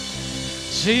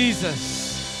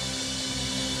Jesus.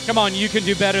 Come on, you can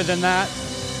do better than that.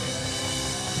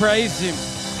 Praise Him.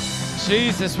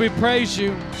 Jesus, we praise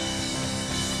You.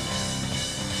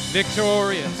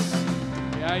 Victorious.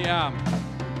 Yeah.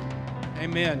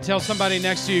 Amen. Tell somebody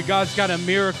next to you, God's got a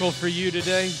miracle for you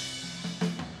today.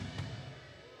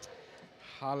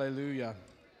 Hallelujah.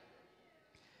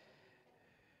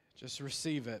 Just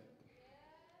receive it.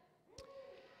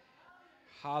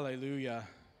 Hallelujah.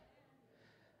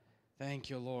 Thank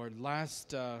You, Lord. I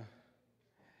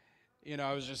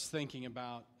was just thinking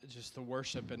about just the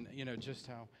worship and, just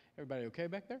how, everybody okay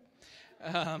back there?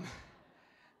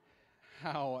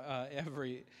 How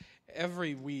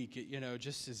every week,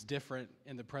 just is different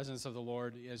in the presence of the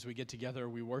Lord as we get together,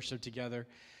 we worship together.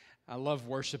 I love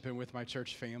worshiping with my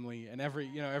church family, and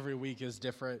every week is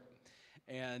different.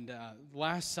 And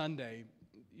last Sunday,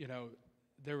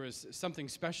 there was something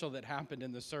special that happened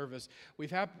in the service. We've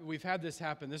had this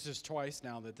happen. This is twice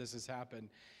now that this has happened,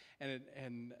 and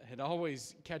it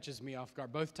always catches me off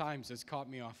guard. Both times it's caught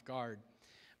me off guard.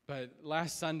 But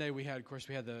last Sunday we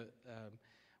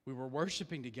were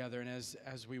worshiping together, and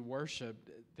as we worshiped,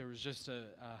 there was just a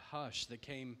hush that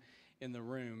came in the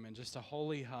room, and just a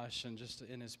holy hush, and just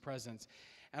in His presence.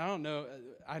 And I don't know,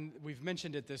 we've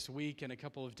mentioned it this week in a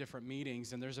couple of different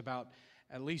meetings, and there's about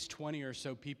at least 20 or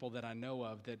so people that I know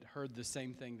of that heard the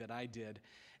same thing that I did.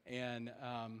 And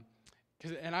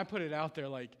I put it out there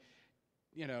like,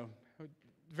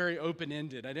 very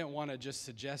open-ended. I didn't want to just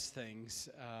suggest things.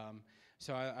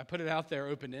 So I put it out there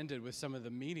open-ended with some of the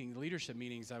leadership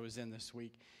meetings I was in this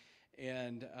week.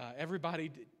 And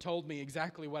everybody told me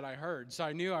exactly what I heard. So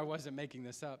I knew I wasn't making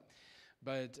this up.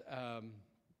 But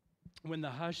when the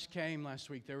hush came last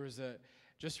week, there was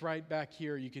just right back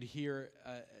here, you could hear,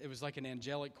 it was like an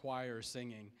angelic choir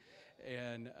singing.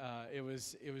 And it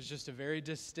was just a very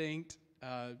distinct,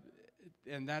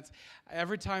 and that's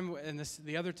every time, and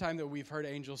the other time that we've heard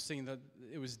angels sing,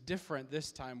 it was different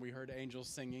this time we heard angels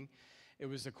singing. It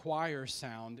was a choir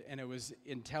sound, and it was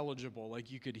intelligible.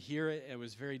 Like you could hear it. It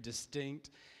was very distinct,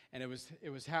 and it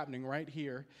was happening right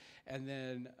here. And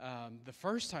then the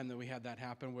first time that we had that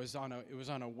happen was on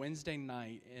a Wednesday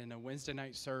night in a Wednesday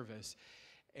night service,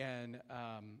 and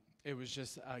it was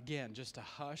just a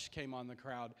hush came on the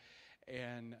crowd,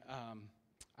 and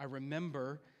I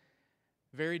remember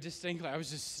very distinctly. I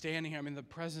was just standing here. I mean, the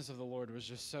presence of the Lord was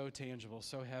just so tangible,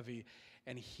 so heavy.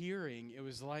 And hearing, it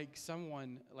was like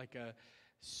someone, like a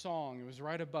song. It was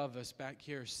right above us back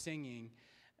here singing.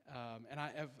 And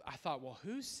I thought, well,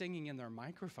 who's singing in their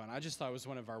microphone? I just thought it was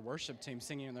one of our worship team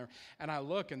singing in there. And I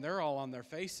look, and they're all on their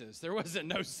faces. There wasn't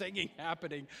no singing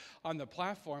happening on the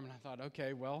platform. And I thought,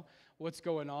 okay, well, what's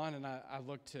going on? And I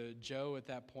looked to Joe at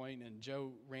that point, and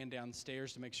Joe ran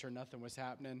downstairs to make sure nothing was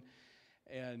happening.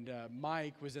 And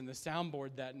Mike was in the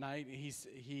soundboard that night.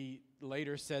 He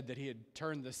later said that he had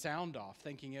turned the sound off,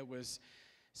 thinking it was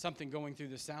something going through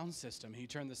the sound system. He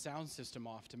turned the sound system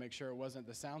off to make sure it wasn't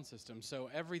the sound system. So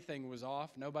everything was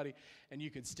off, and you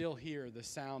could still hear the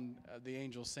sound of the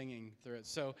angels singing through it.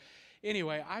 So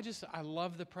anyway, I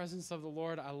love the presence of the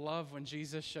Lord. I love when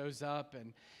Jesus shows up,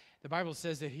 and the Bible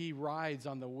says that He rides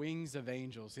on the wings of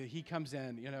angels. He comes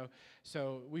in,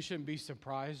 so we shouldn't be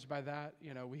surprised by that.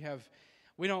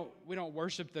 We don't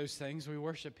worship those things. We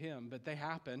worship Him, but they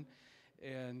happen.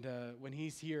 And when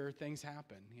He's here, things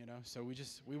happen, So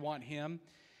we want Him.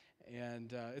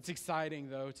 And it's exciting,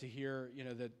 though, to hear,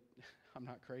 that I'm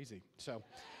not crazy. So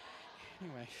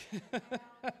anyway.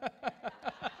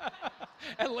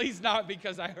 At least not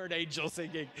because I heard angels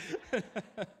singing.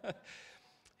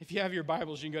 If you have your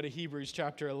Bibles, you can go to Hebrews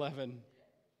chapter 11.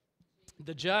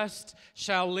 The just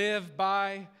shall live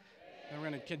by... And we're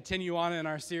going to continue on in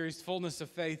our series, Fullness of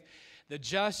Faith. The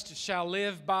just shall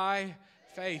live by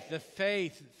faith. The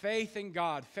faith in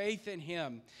God, faith in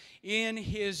Him. In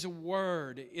His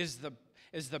Word is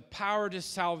the power to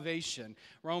salvation.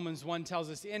 Romans 1 tells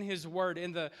us in His Word,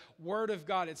 in the Word of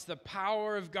God, it's the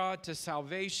power of God to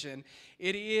salvation.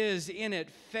 It is in it,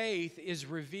 faith is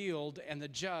revealed, and the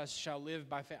just shall live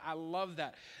by faith. I love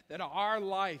that our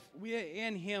life,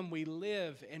 in Him we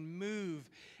live and move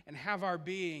and have our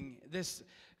being. This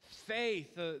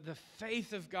faith, the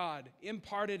faith of God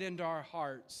imparted into our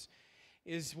hearts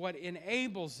is what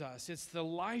enables us. It's the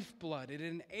lifeblood. It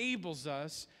enables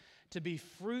us to be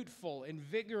fruitful and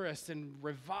vigorous and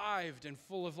revived and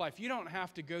full of life. You don't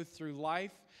have to go through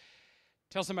life.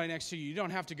 Tell somebody next to you, you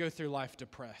don't have to go through life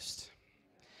depressed.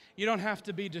 You don't have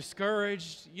to be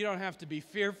discouraged. You don't have to be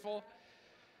fearful.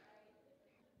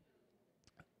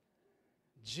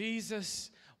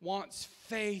 Jesus wants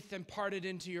faith imparted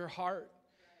into your heart.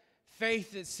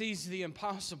 Faith that sees the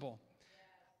impossible.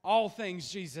 All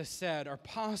things, Jesus said, are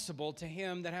possible to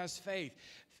him that has faith.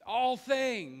 All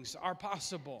things are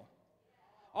possible.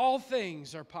 All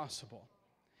things are possible.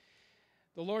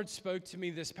 The Lord spoke to me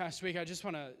this past week. I just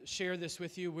want to share this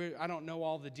with you. I don't know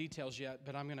all the details yet,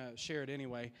 but I'm going to share it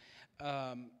anyway.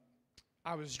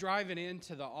 I was driving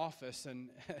into the office, and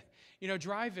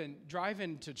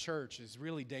driving to church is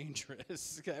really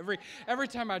dangerous. every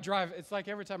time I drive, it's like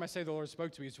every time I say the Lord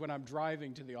spoke to me, it's when I'm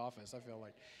driving to the office. I feel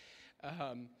like,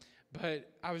 but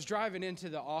I was driving into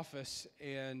the office,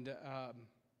 and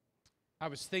I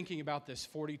was thinking about this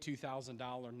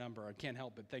 $42,000 number. I can't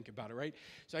help but think about it, right?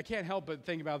 So I can't help but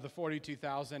think about the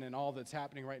 $42,000 and all that's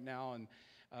happening right now, and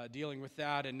dealing with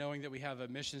that, and knowing that we have a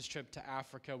missions trip to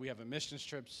Africa, we have a missions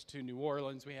trip to New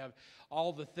Orleans, we have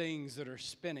all the things that are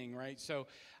spinning, right? So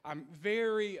I'm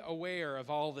very aware of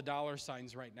all the dollar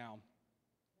signs right now.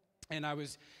 And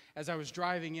as I was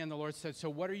driving in, the Lord said, "So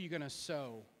what are you going to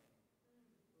sow?"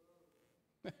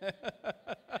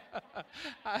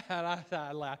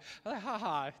 I laughed. I thought,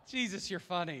 ha, Jesus, you're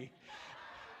funny.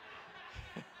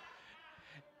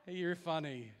 You're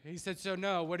funny. He said, "So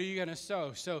no, what are you going to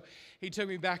sow?" So he took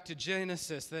me back to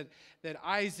Genesis, that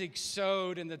Isaac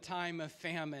sowed in the time of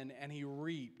famine and he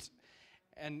reaped.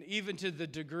 And even to the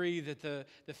degree that the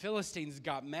Philistines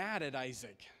got mad at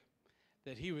Isaac,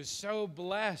 that he was so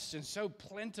blessed and so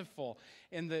plentiful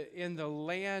in the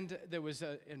land that was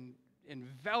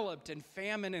enveloped in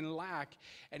famine and lack,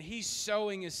 and he's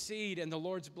sowing his seed, and the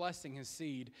Lord's blessing his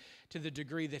seed to the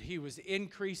degree that he was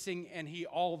increasing, and he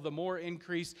all the more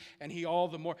increased, and he all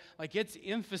the more, like, it's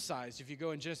emphasized, if you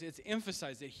go and just, it's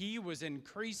emphasized that he was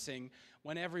increasing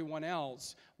when everyone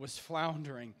else was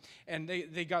floundering. And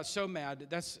they got so mad.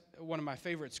 That's one of my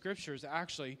favorite scriptures,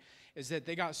 actually, is that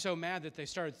they got so mad that they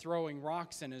started throwing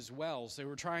rocks in his wells. They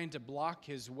were trying to block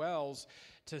his wells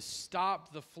to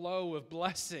stop the flow of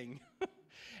blessing.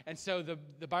 And so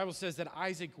the Bible says that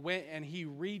Isaac went and he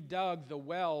redug the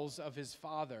wells of his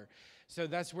father. So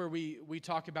that's where we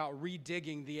talk about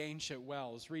redigging the ancient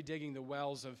wells, redigging the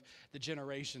wells of the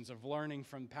generations, of learning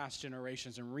from past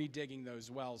generations and redigging those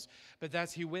wells. But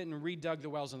he went and redug the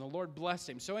wells, and the Lord blessed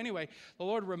him. So anyway, the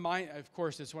Lord of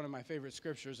course, it's one of my favorite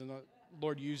scriptures, and the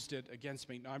Lord used it against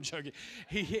me. No, I'm joking.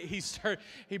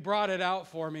 He brought it out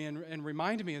for me and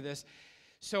reminded me of this.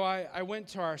 So I went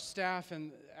to our staff,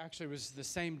 and actually it was the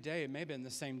same day, it may have been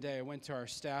the same day, I went to our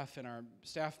staff in our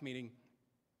staff meeting,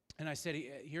 and I said,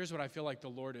 "Here's what I feel like the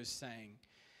Lord is saying."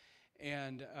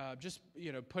 And just,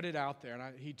 put it out there.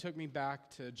 And he took me back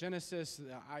to Genesis.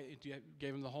 I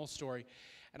gave him the whole story.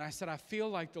 And I said, "I feel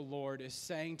like the Lord is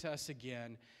saying to us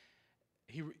again."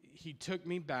 He took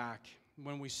me back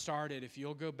when we started. If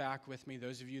you'll go back with me,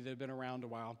 those of you that have been around a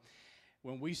while,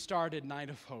 when we started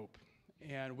Night of Hope.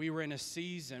 And we were in a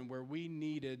season where we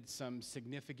needed some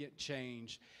significant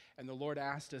change. And the Lord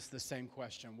asked us the same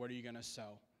question: what are you going to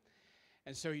sow?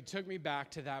 And so he took me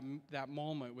back to that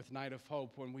moment with Night of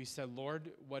Hope when we said,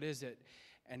 "Lord, what is it?"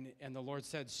 And the Lord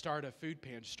said, "Start a food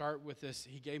pantry. Start with this."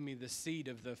 He gave me the seed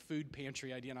of the food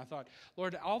pantry idea. And I thought,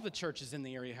 Lord, all the churches in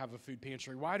the area have a food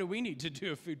pantry. Why do we need to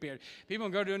do a food pantry? People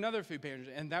can go to another food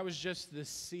pantry. And that was just the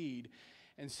seed.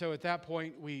 And so at that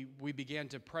point, we began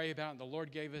to pray about it, and the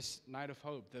Lord gave us Night of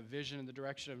Hope, the vision and the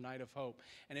direction of Night of Hope,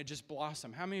 and it just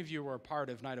blossomed. How many of you were a part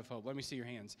of Night of Hope? Let me see your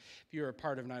hands. If you were a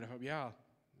part of Night of Hope, yeah,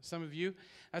 some of you,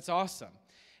 that's awesome.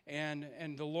 And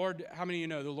the Lord, how many of you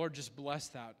know the Lord just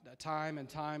blessed that time and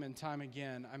time and time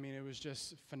again? I mean, it was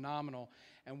just phenomenal.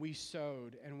 And we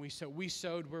sowed, and we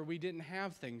sowed where we didn't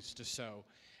have things to sow.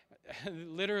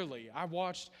 Literally, I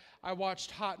watched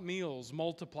hot meals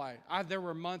multiply. There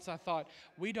were months I thought,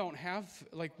 we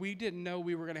didn't know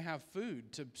we were going to have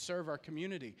food to serve our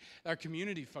community. Our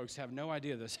community folks have no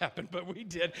idea this happened, but we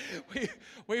did.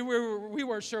 We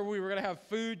weren't sure we were going to have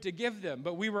food to give them,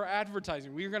 but we were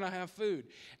advertising. We were going to have food.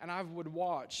 And I would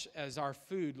watch as our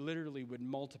food literally would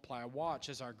multiply. Watch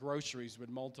as our groceries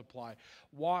would multiply.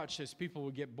 Watch as people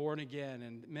would get born again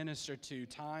and minister to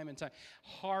time and time.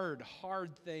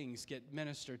 Hard things get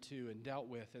ministered to and dealt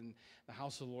with in the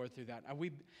house of the Lord through that.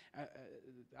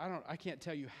 I can't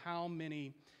tell you how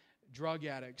many drug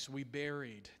addicts we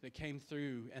buried that came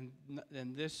through, and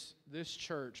this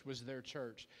church was their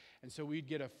church. And so we'd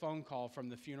get a phone call from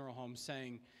the funeral home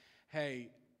saying,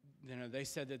 "Hey, they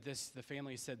said that the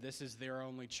family said this is their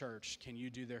only church. Can you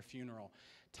do their funeral?"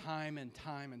 Time and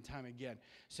time and time again.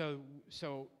 So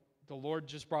the Lord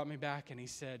just brought me back, and he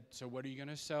said, "So what are you going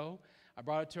to sow?" I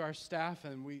brought it to our staff,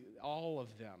 and all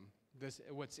of them.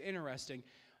 What's interesting,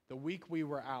 the week we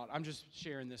were out, I'm just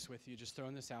sharing this with you, just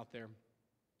throwing this out there.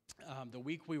 The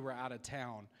week we were out of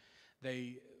town,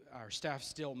 our staff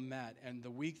still met, and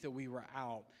the week that we were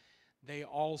out, they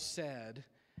all said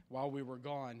while we were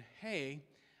gone, hey,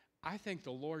 I think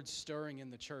the Lord's stirring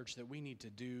in the church that we need to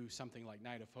do something like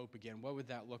Night of Hope again. What would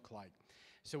that look like?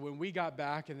 So when we got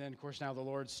back, and then, of course, now the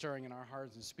Lord's stirring in our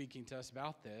hearts and speaking to us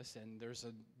about this, and there's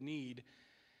a need,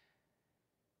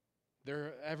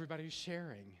 everybody's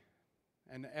sharing.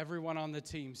 And everyone on the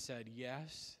team said,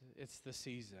 yes, it's the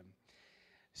season.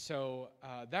 So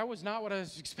that was not what I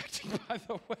was expecting, by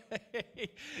the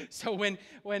way. So when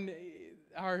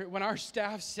our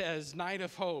staff says Night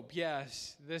of Hope,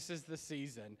 yes, this is the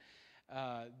season,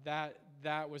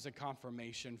 that was a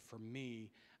confirmation for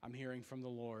me. I'm hearing from the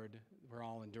Lord. We're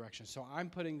all in direction. So I'm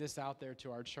putting this out there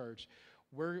to our church.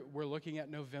 We're looking at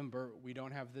November. We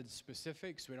don't have the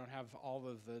specifics. We don't have all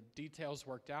of the details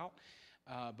worked out.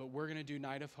 But we're going to do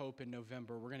Night of Hope in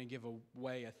November. We're going to give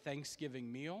away a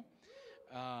Thanksgiving meal.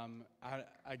 I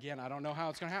don't know how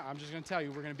it's going to happen. I'm just going to tell you,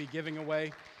 we're going to be giving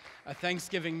away a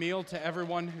Thanksgiving meal to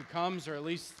everyone who comes, or at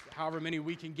least however many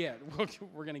we can get.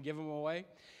 We're going to give them away.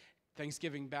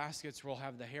 Thanksgiving baskets will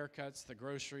have the haircuts, the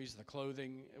groceries, the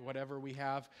clothing, whatever we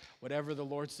have, whatever the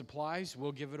Lord supplies,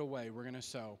 we'll give it away. We're going to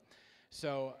sow.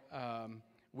 So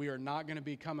we are not going to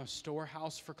become a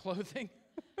storehouse for clothing.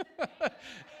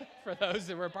 For those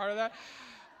that were a part of that.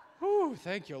 Whew,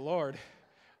 thank you, Lord.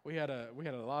 We had a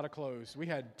lot of clothes. We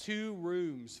had 2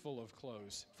 rooms full of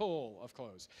clothes.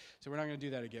 So we're not going to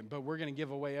do that again, but we're going to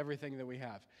give away everything that we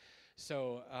have.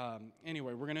 So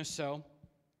anyway, we're going to sow.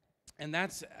 And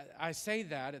I say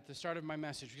that at the start of my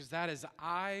message because that is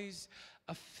eyes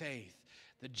of faith.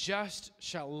 The just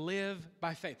shall live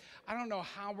by faith. I don't know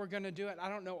how we're going to do it. I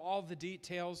don't know all the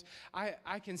details.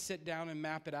 I can sit down and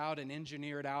map it out and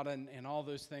engineer it out and all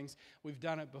those things. We've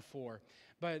done it before.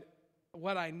 But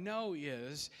what I know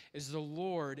is the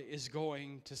Lord is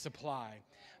going to supply.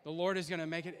 The Lord is going to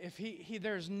make it. If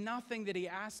there's nothing that He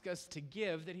asks us to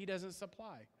give that He doesn't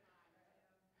supply.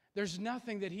 There's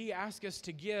nothing that He asks us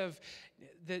to give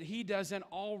that He doesn't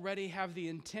already have the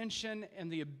intention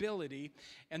and the ability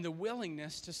and the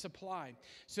willingness to supply.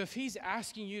 So if He's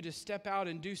asking you to step out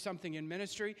and do something in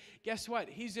ministry, guess what?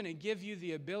 He's going to give you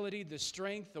the ability, the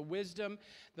strength, the wisdom,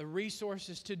 the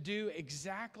resources to do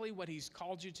exactly what He's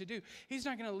called you to do. He's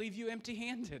not going to leave you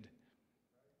empty-handed.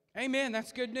 Amen.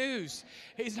 That's good news.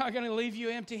 He's not going to leave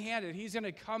you empty-handed. He's going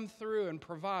to come through and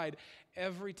provide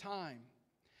every time.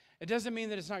 It doesn't mean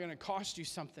that it's not going to cost you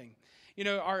something. You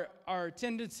know, our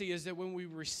tendency is that when we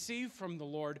receive from the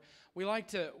Lord, we like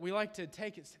to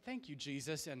take it, thank you,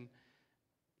 Jesus, and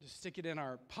just stick it in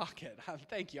our pocket.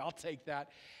 Thank you, I'll take that.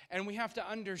 And we have to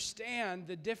understand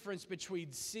the difference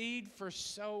between seed for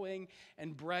sowing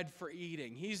and bread for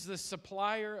eating. He's the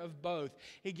supplier of both.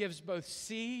 He gives both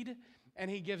seed and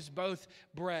He gives both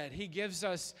bread. He gives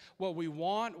us what we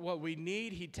want, what we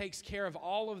need. He takes care of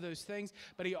all of those things,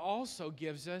 but He also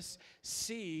gives us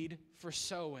seed for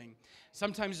sowing.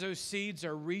 Sometimes those seeds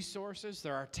are resources,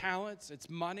 there are talents, it's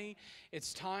money,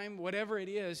 it's time, whatever it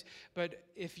is. But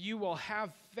if you will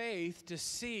have faith to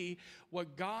see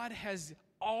what God has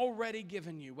already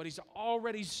given you, what He's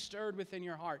already stirred within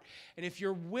your heart. And if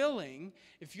you'll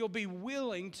be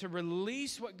willing to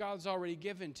release what God's already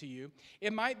given to you,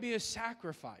 it might be a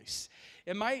sacrifice.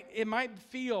 It might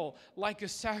feel like a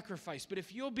sacrifice, but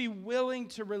if you'll be willing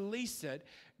to release it,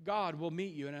 God will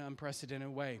meet you in an unprecedented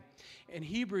way. In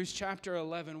Hebrews chapter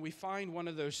 11, we find one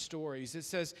of those stories. It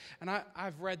says, and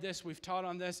I've read this, we've taught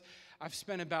on this, I've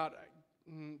spent about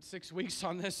 6 weeks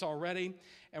on this already,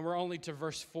 and we're only to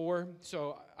verse 4.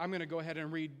 So I'm going to go ahead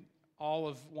and read all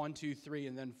of 1, 2, 3,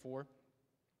 and then 4.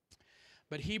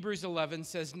 But Hebrews 11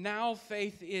 says, now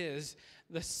faith is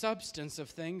the substance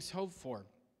of things hoped for,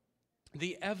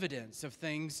 the evidence of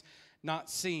things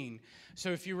not seen. So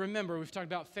if you remember, we've talked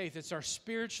about faith. It's our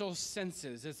spiritual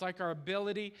senses. It's like our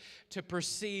ability to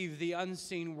perceive the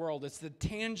unseen world. It's the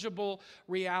tangible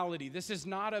reality. This is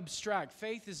not abstract.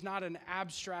 Faith is not an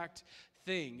abstract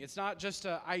thing. It's not just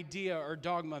an idea or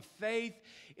dogma. Faith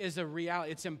is a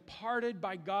reality. It's imparted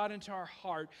by God into our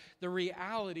heart, the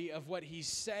reality of what He's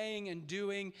saying and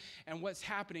doing and what's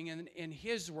happening in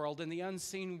His world, in the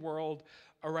unseen world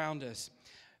around us.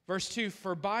 Verse 2,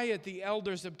 for by it the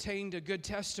elders obtained a good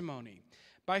testimony.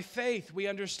 By faith we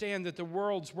understand that the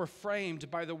worlds were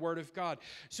framed by the word of God.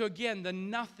 So again, the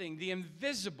nothing, the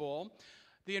invisible,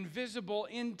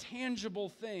 intangible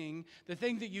thing, the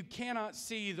thing that you cannot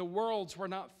see, the worlds were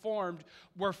not formed,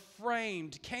 were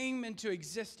framed, came into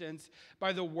existence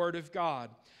by the word of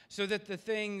God. So that the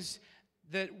things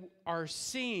that are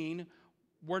seen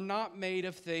were not made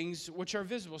of things which are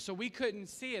visible. So we couldn't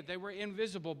see it. They were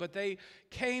invisible, but they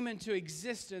came into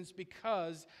existence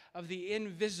because of the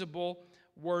invisible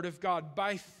Word of God.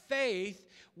 By faith,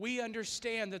 we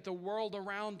understand that the world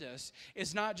around us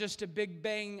is not just a Big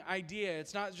Bang idea.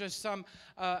 It's not just some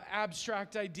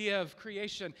abstract idea of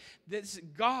creation. This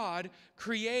God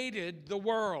created the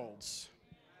worlds.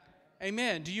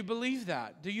 Amen. Do you believe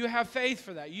that? Do you have faith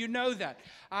for that? You know that.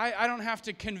 I don't have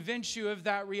to convince you of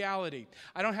that reality.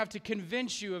 I don't have to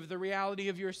convince you of the reality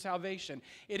of your salvation.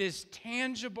 It is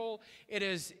tangible. It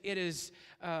is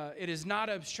not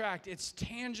abstract. It's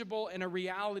tangible and a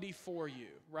reality for you,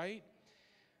 right?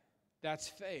 That's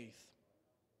faith.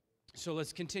 So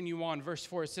let's continue on. Verse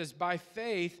 4, it says, by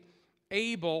faith,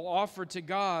 Abel offered to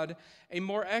God a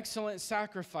more excellent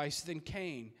sacrifice than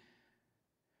Cain,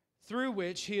 through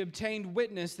which he obtained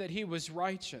witness that he was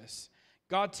righteous,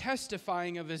 God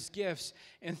testifying of his gifts,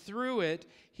 and through it,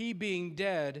 he being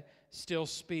dead still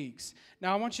speaks.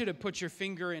 Now, I want you to put your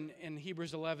finger in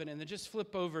Hebrews 11 and then just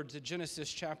flip over to Genesis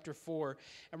chapter 4,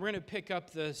 and we're going to pick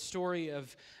up the story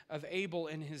of Abel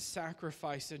and his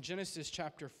sacrifice in Genesis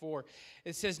chapter 4.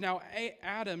 It says, now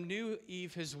Adam knew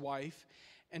Eve, his wife,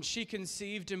 and she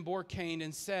conceived and bore Cain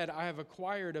and said, I have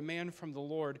acquired a man from the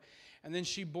Lord. And then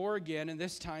she bore again, and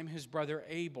this time his brother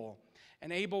Abel.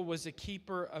 And Abel was a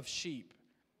keeper of sheep,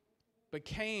 but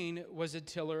Cain was a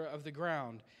tiller of the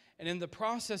ground. And in the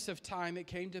process of time it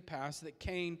came to pass that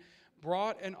Cain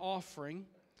brought an offering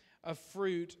of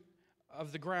fruit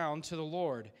of the ground to the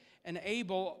Lord. And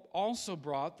Abel also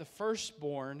brought the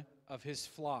firstborn of his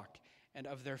flock and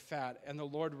of their fat. And the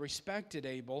Lord respected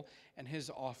Abel and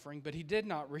his offering, but he did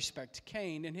not respect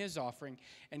Cain and his offering.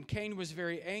 And Cain was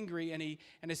very angry,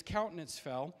 and his countenance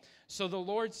fell. So the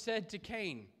Lord said to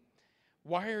Cain,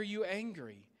 why are you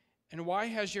angry? And why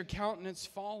has your countenance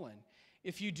fallen?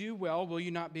 If you do well, will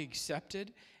you not be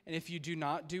accepted? And if you do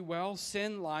not do well,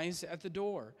 sin lies at the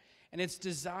door, and its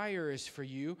desire is for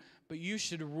you, but you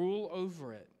should rule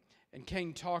over it. And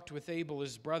Cain talked with Abel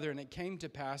his brother, and it came to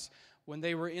pass, when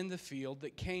they were in the field,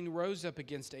 that Cain rose up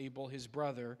against Abel his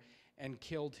brother and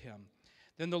killed him.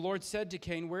 Then the Lord said to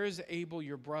Cain, where is Abel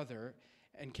your brother?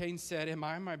 And Cain said, am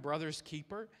I my brother's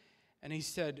keeper? And he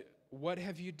said, what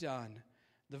have you done?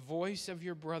 The voice of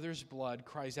your brother's blood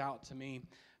cries out to me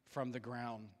from the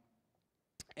ground.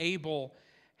 Abel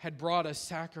had brought a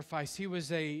sacrifice. He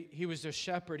was a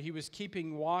shepherd. He was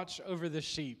keeping watch over the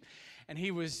sheep, and he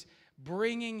was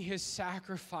bringing his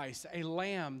sacrifice, a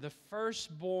lamb, the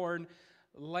firstborn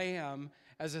lamb,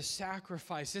 as a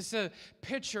sacrifice. It's a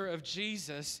picture of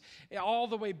Jesus all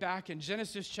the way back in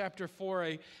Genesis chapter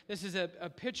 4. This is a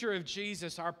picture of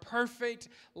Jesus, our perfect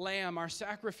lamb, our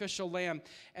sacrificial lamb.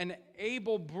 And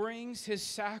Abel brings his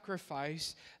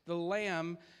sacrifice, the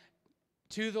lamb,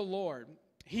 to the Lord.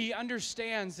 He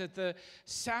understands that the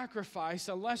sacrifice,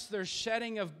 unless there's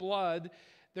shedding of blood,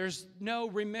 there's no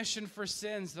remission for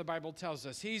sins, the Bible tells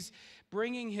us. He's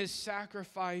bringing his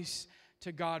sacrifice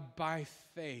to God by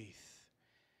faith.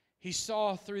 He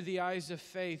saw through the eyes of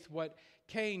faith what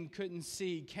Cain couldn't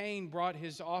see. Cain brought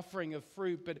his offering of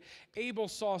fruit, but Abel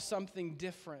saw something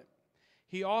different.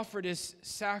 He offered his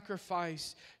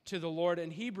sacrifice to the Lord,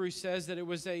 and Hebrews says that it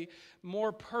was a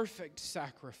more perfect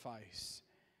sacrifice.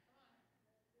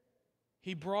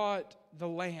 He brought the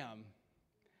lamb.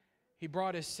 He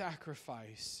brought his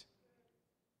sacrifice.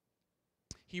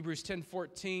 Hebrews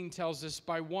 10:14 tells us,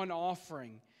 by one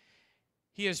offering,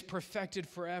 he has perfected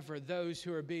forever those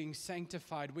who are being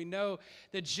sanctified. We know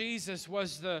that Jesus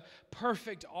was the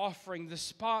perfect offering, the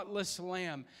spotless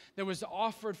lamb that was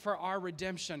offered for our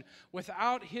redemption.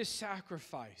 Without his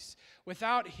sacrifice,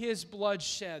 without his blood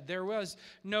shed, there was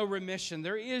no remission.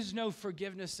 There is no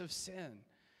forgiveness of sin.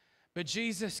 But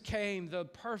Jesus came, the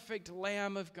perfect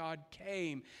Lamb of God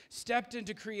came, stepped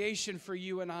into creation for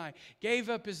you and I, gave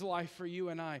up his life for you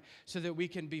and I, so that we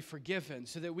can be forgiven,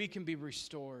 so that we can be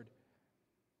restored.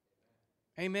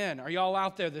 Amen. Are y'all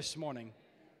out there this morning?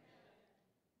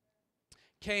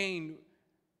 Cain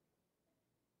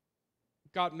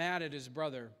got mad at his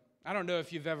brother. I don't know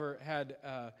if you've ever had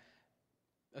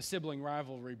a sibling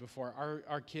rivalry before.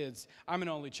 Our kids, I'm an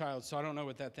only child, so I don't know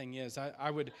what that thing is.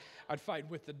 I'd fight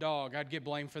with the dog. I'd get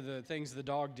blamed for the things the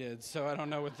dog did, so I don't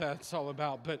know what that's all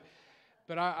about. But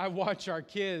I watch our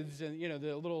kids, and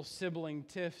the little sibling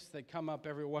tiffs that come up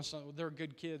every once in a while. They're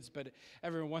good kids, but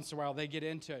every once in a while they get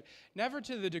into it. Never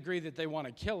to the degree that they want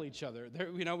to kill each other.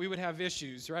 We would have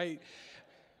issues, right?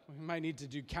 We might need to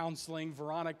do counseling.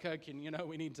 Veronica,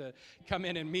 we need to come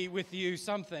in and meet with you,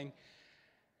 something.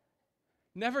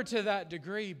 Never to that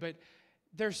degree, but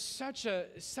there's such a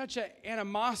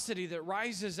animosity that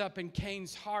rises up in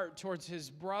Cain's heart towards his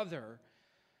brother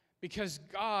because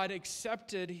God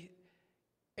accepted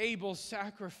Abel's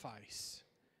sacrifice.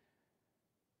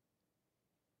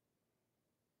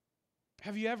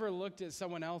 Have you ever looked at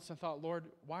someone else and thought, Lord,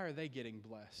 why are they getting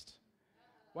blessed?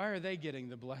 Why are they getting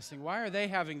the blessing? Why are they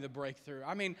having the breakthrough?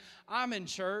 I mean, I'm in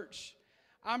church.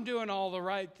 I'm doing all the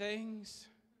right things.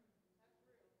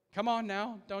 Come on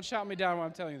now. Don't shout me down when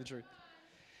I'm telling you the truth.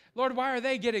 Lord, why are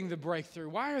they getting the breakthrough?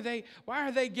 Why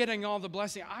are they getting all the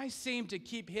blessing? I seem to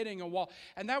keep hitting a wall.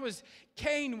 And that was,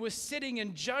 Cain was sitting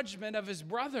in judgment of his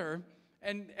brother,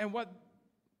 and what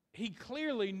he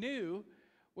clearly knew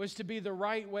was to be the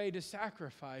right way to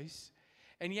sacrifice,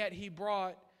 and yet he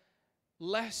brought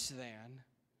less than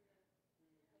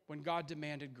when God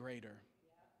demanded greater.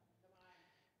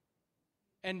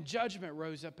 And judgment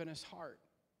rose up in his heart.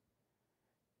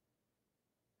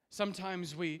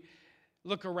 Sometimes we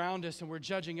look around us and we're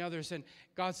judging others, and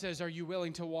God says, are you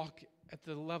willing to walk at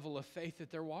the level of faith that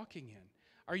they're walking in?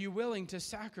 Are you willing to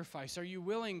sacrifice? Are you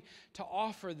willing to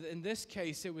offer? In this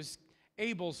case, it was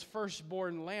Abel's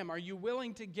firstborn lamb. Are you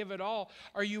willing to give it all?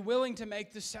 Are you willing to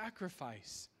make the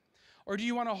sacrifice? Or do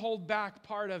you want to hold back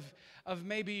part of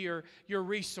maybe your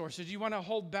resources? Do you want to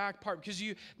hold back part because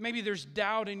maybe there's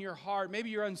doubt in your heart? Maybe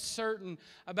you're uncertain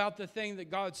about the thing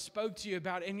that God spoke to you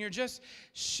about, and you're just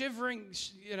shivering.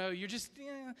 You're just,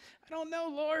 I don't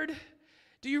know, Lord.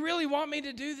 Do you really want me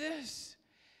to do this?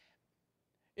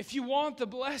 If you want the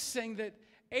blessing that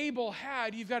Abel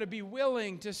had, you've got to be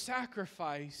willing to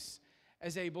sacrifice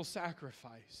as Abel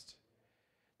sacrificed.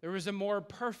 There was a more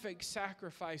perfect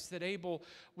sacrifice that Abel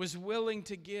was willing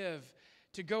to give,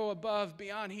 to go above,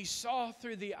 beyond. He saw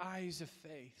through the eyes of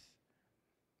faith.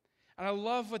 And I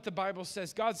love what the Bible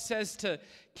says. God says to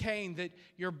Cain that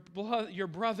your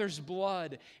brother's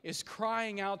blood is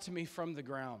crying out to me from the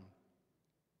ground.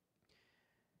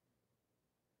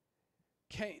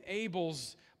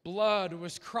 Abel's blood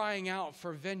was crying out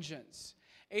for vengeance.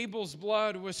 Abel's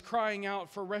blood was crying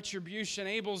out for retribution.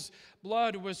 Abel's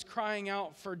blood was crying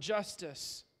out for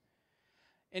justice.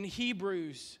 In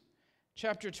Hebrews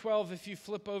chapter 12, if you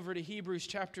flip over to Hebrews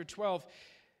chapter 12,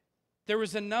 there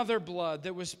was another blood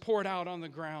that was poured out on the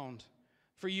ground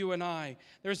for you and I.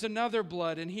 There's another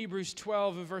blood in Hebrews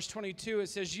 12 and verse 22. It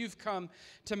says, you've come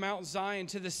to Mount Zion,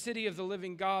 to the city of the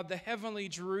living God, the heavenly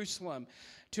Jerusalem,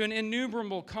 to an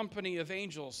innumerable company of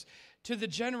angels, to the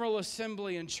general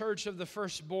assembly and church of the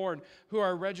firstborn who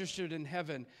are registered in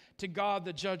heaven, to God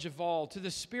the judge of all, to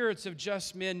the spirits of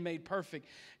just men made perfect,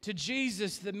 to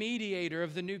Jesus the mediator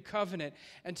of the new covenant,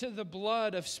 and to the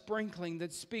blood of sprinkling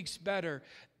that speaks better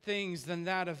things than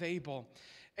that of Abel.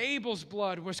 Abel's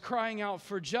blood was crying out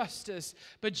for justice,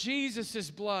 but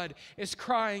Jesus' blood is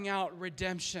crying out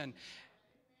redemption.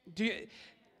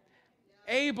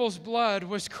 Abel's blood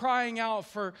was crying out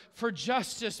for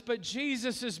justice, but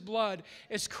Jesus' blood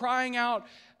is crying out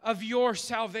of your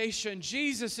salvation.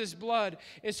 Jesus' blood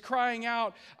is crying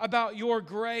out about your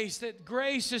grace, that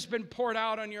grace has been poured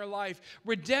out on your life.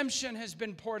 Redemption has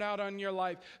been poured out on your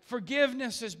life.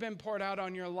 Forgiveness has been poured out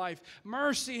on your life.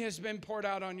 Mercy has been poured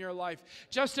out on your life.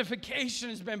 Justification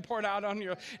has been poured out on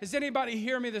your life. Does anybody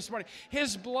hear me this morning?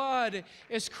 His blood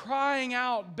is crying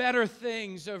out better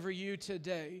things over you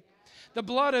today. The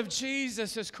blood of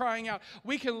Jesus is crying out.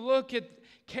 We can look at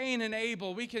Cain and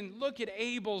Abel. We can look at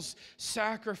Abel's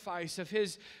sacrifice of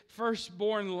his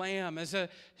firstborn lamb as a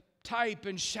type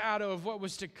and shadow of what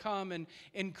was to come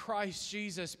in Christ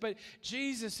Jesus. But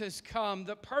Jesus has come.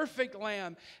 The perfect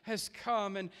lamb has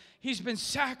come, and he's been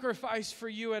sacrificed for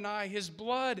you and I. His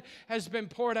blood has been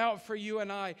poured out for you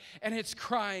and I, and it's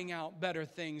crying out better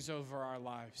things over our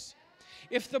lives.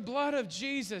 If the blood of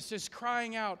Jesus is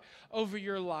crying out over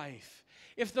your life,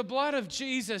 if the blood of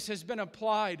Jesus has been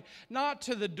applied, not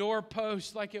to the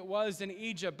doorpost like it was in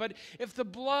Egypt, but if the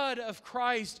blood of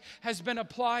Christ has been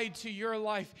applied to your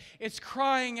life, it's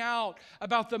crying out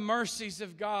about the mercies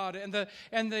of God and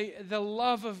the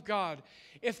love of God.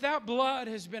 If that blood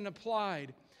has been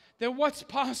applied, then what's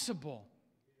possible?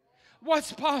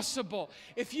 What's possible?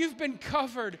 If you've been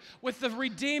covered with the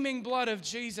redeeming blood of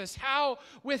Jesus, how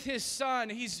with His Son,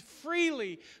 He's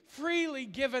freely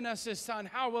given us His Son,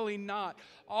 how will He not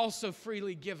also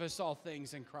freely give us all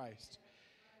things in Christ?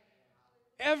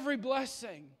 Every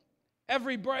blessing,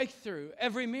 every breakthrough,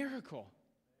 every miracle.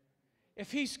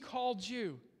 If He's called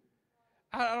you,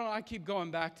 I don't know, I keep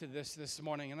going back to this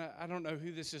morning, and I don't know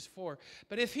who this is for,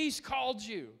 but if He's called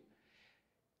you,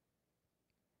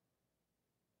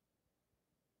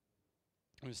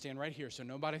 I'm going to stand right here so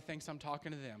nobody thinks I'm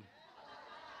talking to them.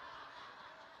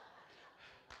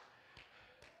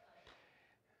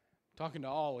 I'm talking to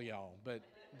all of y'all, but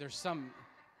there's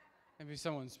maybe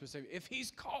someone specific. If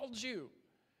He's called you,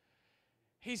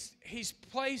 He's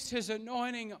placed His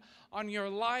anointing on your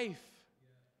life.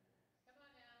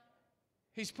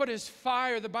 He's put His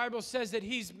fire. The Bible says that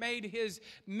He's made His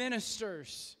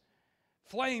ministers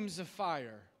flames of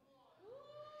fire.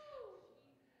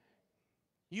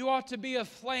 You ought to be a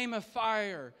flame of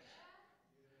fire,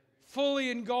 fully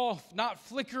engulfed, not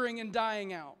flickering and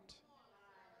dying out.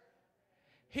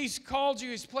 He's called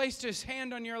you, He's placed His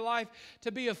hand on your life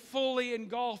to be a fully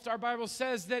engulfed. Our Bible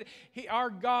says that our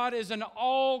God is an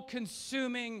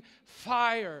all-consuming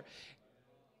fire.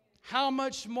 How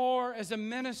much more as a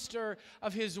minister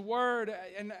of His Word,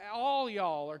 and all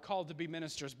y'all are called to be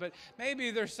ministers, but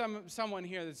maybe there's someone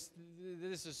here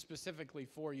this is specifically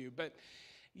for you, but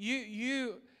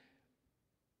you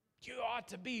ought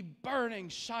to be burning,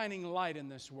 shining light in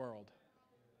this world.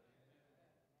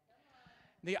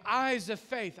 The eyes of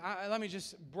faith. Let me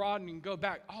just broaden and go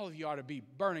back. All of you ought to be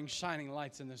burning, shining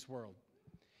lights in this world.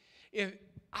 If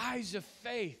eyes of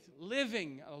faith,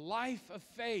 living a life of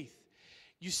faith,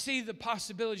 you see the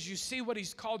possibilities. You see what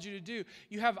He's called you to do.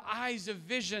 You have eyes of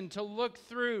vision to look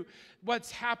through what's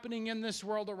happening in this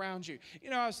world around you. You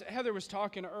know, Heather was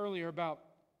talking earlier about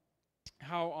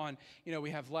how we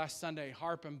have last Sunday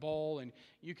Harp and Bowl, and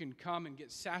you can come and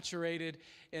get saturated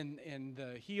in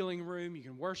the healing room. You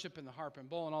can worship in the Harp and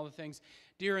Bowl and all the things.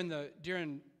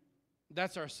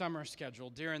 That's our summer schedule.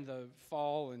 During the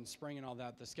fall and spring and all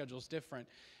that, the schedule's different.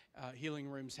 Healing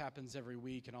rooms happens every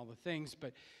week and all the things.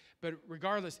 But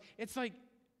regardless, it's like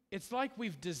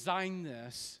we've designed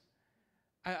this.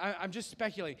 I'm just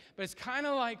speculating, but it's kind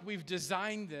of like we've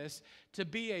designed this to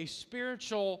be a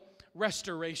spiritual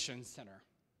restoration center.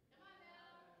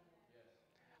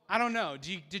 I don't know.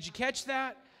 Did you catch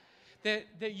that?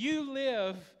 That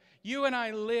you and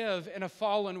I live in a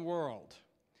fallen world.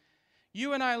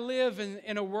 You and I live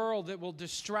in a world that will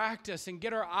distract us and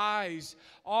get our eyes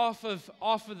off of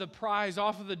the prize,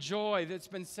 off of the joy that's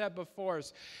been set before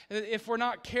us. If we're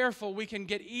not careful, we can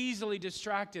get easily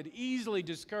distracted, easily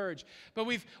discouraged. But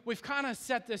we've kind of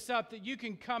set this up that you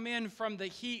can come in from the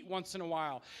heat once in a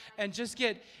while and just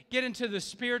get into the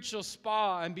spiritual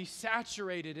spa and be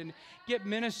saturated and get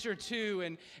ministered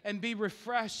to and be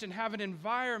refreshed and have an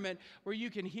environment where you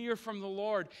can hear from the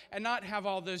Lord and not have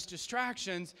all those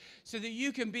distractions, so that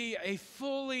you can be a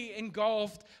fully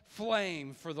engulfed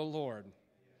flame for the Lord.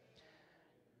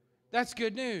 That's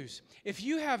good news. If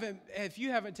you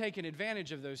haven't taken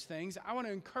advantage of those things, I want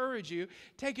to encourage you,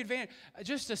 take advantage.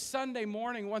 Just a Sunday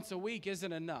morning once a week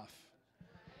isn't enough.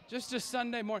 Just a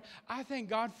Sunday morning. I thank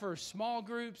God for small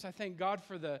groups. I thank God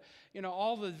for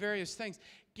all the various things.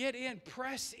 Get in,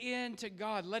 press into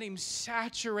God. Let Him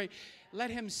saturate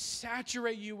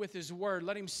you with His Word.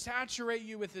 Let Him saturate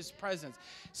you with His presence.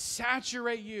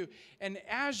 Saturate you. And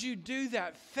as you do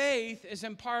that, faith is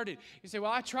imparted. You say,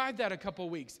 well, I tried that a couple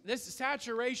weeks. This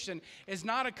saturation is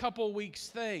not a couple weeks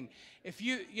thing. If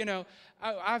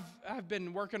I've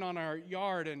been working on our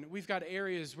yard, and we've got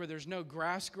areas where there's no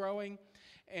grass growing.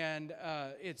 And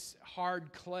it's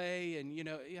hard clay, and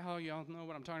y'all know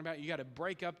what I'm talking about. You got to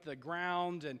break up the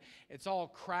ground, and it's all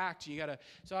cracked.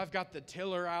 So I've got the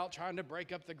tiller out trying to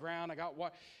break up the ground.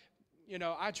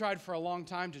 I tried for a long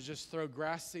time to just throw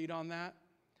grass seed on that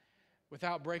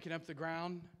without breaking up the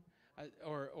ground,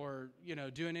 or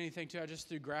doing anything to it. I just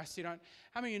threw grass seed on it.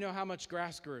 How many of you know how much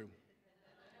grass grew?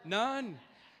 None.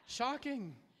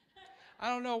 Shocking. I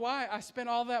don't know why I spent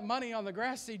all that money on the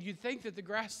grass seed. You'd think that the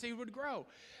grass seed would grow.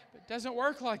 But it doesn't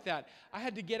work like that. I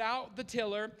had to get out the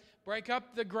tiller, break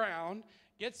up the ground,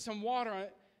 get some water on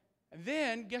it. And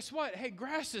then, guess what? Hey,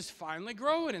 grass is finally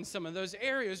growing in some of those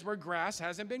areas where grass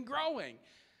hasn't been growing.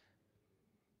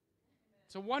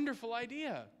 It's a wonderful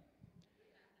idea.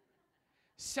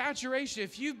 Saturation.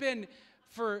 If you've been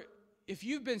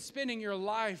spending your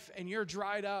life and you're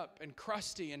dried up and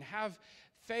crusty and have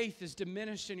faith is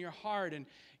diminished in your heart, and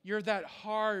you're that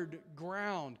hard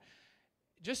ground,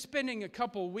 just spending a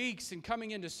couple weeks and coming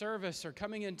into service or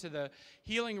coming into the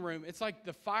healing room, it's like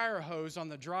the fire hose on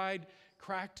the dried,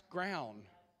 cracked ground.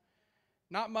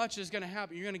 Not much is going to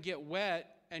happen. You're going to get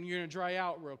wet, and you're going to dry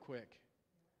out real quick.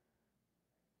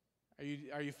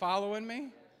 Are you following me?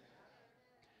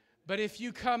 But if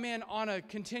you come in on a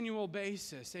continual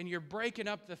basis and you're breaking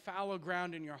up the fallow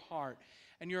ground in your heart,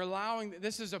 and you're allowing,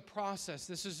 this is a process,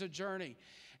 this is a journey.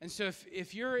 And so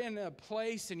if you're in a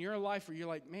place in your life where you're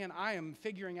like, man, I am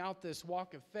figuring out this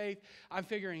walk of faith, I'm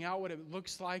figuring out what it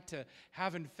looks like to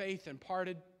having faith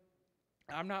imparted,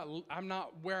 I'm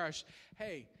not where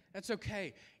hey, that's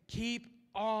okay. Keep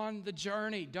on the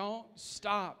journey. Don't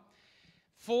stop.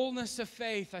 Fullness of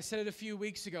faith, I said it a few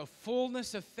weeks ago,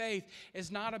 fullness of faith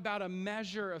is not about a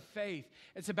measure of faith.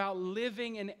 It's about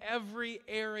living in every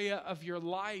area of your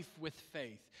life with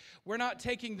faith. We're not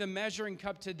taking the measuring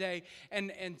cup today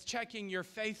and checking your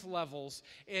faith levels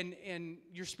in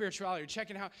your spirituality.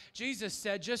 Checking how Jesus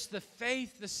said just the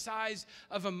faith the size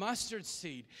of a mustard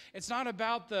seed. It's not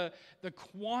about the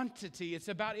quantity. It's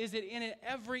about, is it in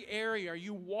every area? Are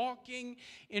you walking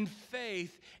in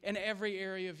faith in every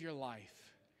area of your life?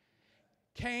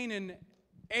 Cain and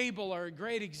Abel are a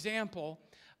great example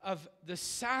of the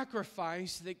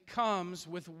sacrifice that comes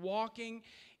with walking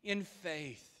in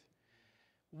faith.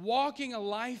 Walking a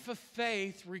life of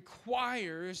faith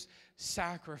requires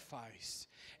sacrifice.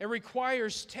 It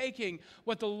requires taking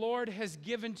what the Lord has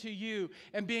given to you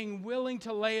and being willing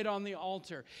to lay it on the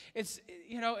altar. It's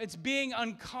being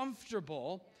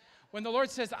uncomfortable. When the Lord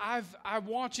says, I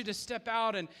want you to step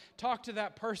out and talk to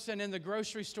that person in the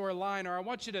grocery store line, or I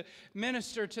want you to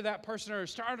minister to that person or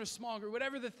start a small group,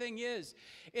 whatever the thing is,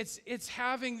 it's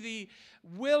having the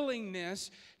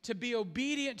willingness to be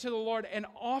obedient to the Lord and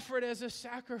offer it as a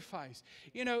sacrifice.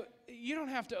 You don't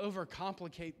have to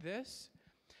overcomplicate this.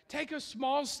 Take a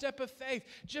small step of faith.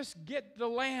 Just get the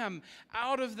lamb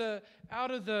out of the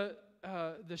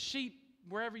sheep,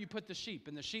 wherever you put the sheep,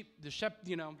 and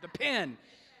the pen.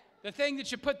 The thing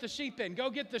that you put the sheep in.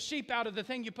 Go get the sheep out of the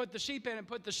thing you put the sheep in and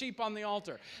put the sheep on the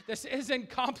altar. This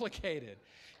isn't complicated.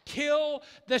 Kill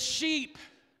the sheep.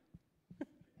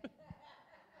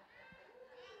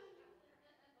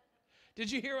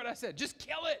 Did you hear what I said? Just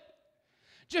kill it.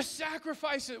 Just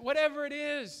sacrifice it, whatever it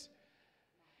is.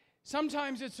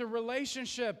 Sometimes it's a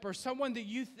relationship or someone that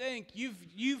you think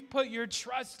you've put your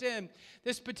trust in,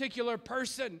 this particular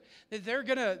person, that they're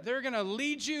gonna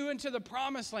lead you into the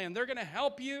promised land. They're gonna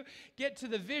help you get to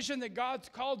the vision that God's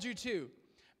called you to.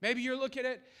 Maybe you're looking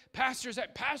at Pastor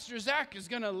Zach. Pastor Zach is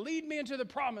gonna lead me into the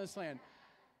promised land.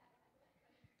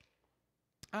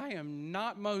 I am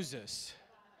not Moses.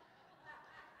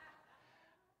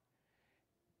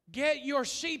 Get your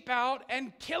sheep out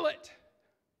and kill it.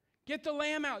 Get the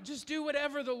lamb out. Just do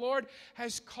whatever the Lord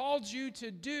has called you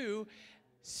to do.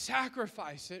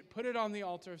 Sacrifice it. Put it on the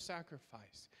altar of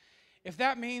sacrifice. If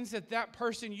that means that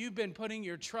person you've been putting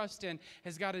your trust in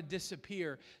has got to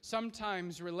disappear,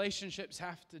 sometimes relationships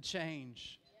have to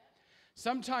change.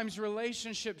 Sometimes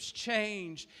relationships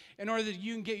change in order that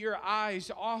you can get your eyes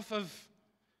off of,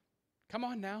 come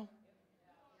on now.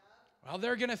 Well,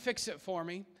 they're going to fix it for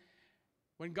me.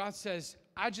 When God says,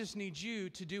 I just need you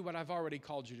to do what I've already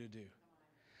called you to do.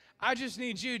 I just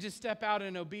need you to step out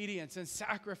in obedience and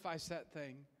sacrifice that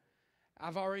thing.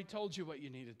 I've already told you what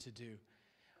you needed to do.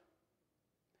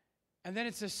 And then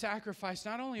it's a sacrifice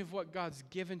not only of what God's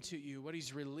given to you, what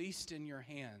He's released in your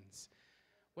hands.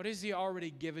 What has He already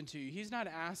given to you? He's not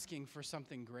asking for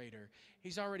something greater.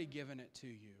 He's already given it to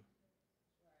you.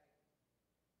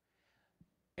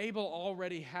 Abel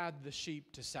already had the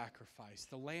sheep to sacrifice.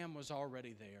 The lamb was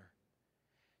already there.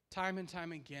 Time and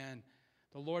time again,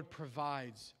 the Lord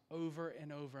provides over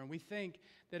and over. And we think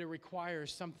that it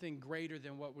requires something greater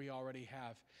than what we already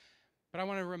have. But I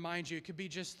want to remind you, it could be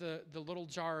just the little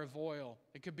jar of oil.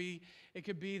 It could be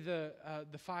the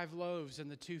 5 loaves and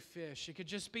the 2 fish. It could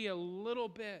just be a little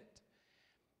bit.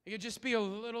 It could just be a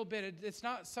little bit. It's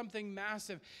not something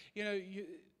massive.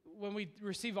 When we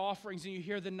receive offerings and you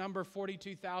hear the number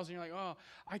 42,000, you're like, oh,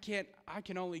 I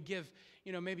can only give,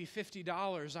 maybe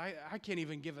 $50. I can't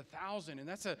even give 1,000. And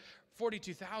that's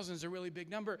 42,000 is a really big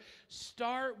number.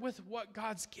 Start with what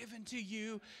God's given to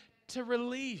you to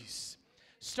release.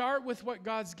 Start with what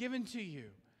God's given to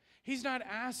you. He's not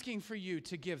asking for you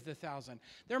to give the 1,000.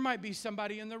 There might be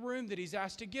somebody in the room that He's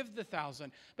asked to give the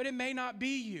 1,000, but it may not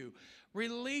be you.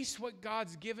 Release what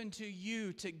God's given to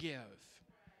you to give.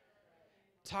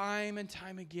 Time and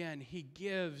time again, He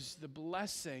gives the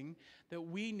blessing that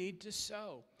we need to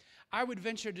sow. I would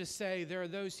venture to say there are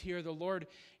those here, the Lord,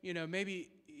 maybe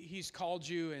He's called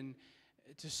you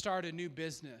to start a new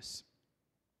business.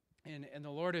 And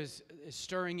the Lord is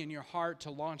stirring in your heart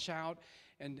to launch out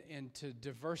and to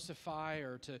diversify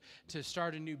or to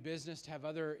start a new business, to have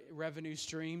other revenue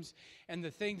streams. And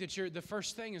the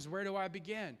first thing is, where do I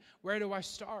begin? Where do I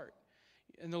start?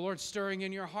 And the Lord's stirring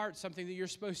in your heart something that you're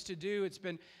supposed to do.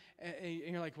 And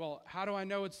you're like, well, how do I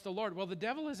know it's the Lord? Well, the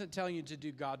devil isn't telling you to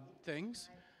do God things.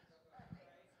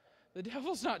 The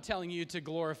devil's not telling you to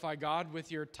glorify God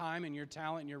with your time and your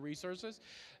talent and your resources.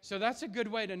 So that's a good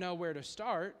way to know where to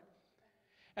start.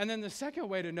 And then the second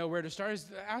way to know where to start is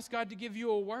to ask God to give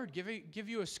you a word, give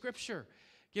you a scripture,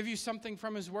 give you something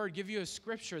from His word, give you a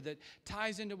scripture that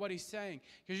ties into what He's saying.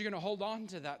 Because you're going to hold on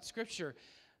to that scripture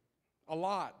a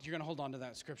lot, you're going to hold on to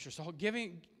that scripture. So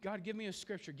God, give me a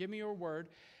scripture. Give me your word.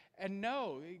 And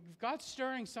know, if God's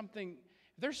stirring something,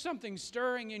 if there's something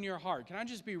stirring in your heart, can I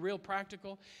just be real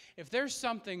practical? If there's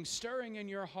something stirring in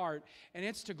your heart and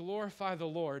it's to glorify the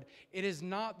Lord, it is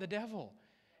not the devil.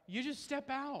 You just step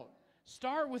out.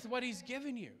 Start with what He's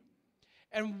given you.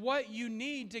 And what you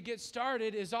need to get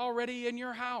started is already in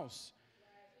your house.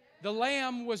 The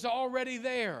lamb was already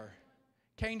there.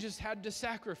 Cain just had to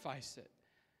sacrifice it.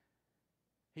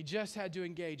 He just had to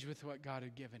engage with what God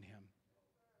had given him.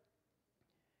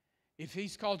 If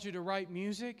He's called you to write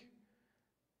music,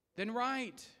 then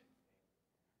write.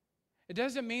 It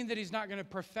doesn't mean that He's not going to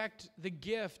perfect the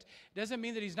gift. It doesn't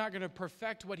mean that He's not going to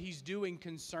perfect what He's doing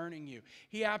concerning you.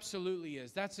 He absolutely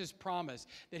is. That's His promise,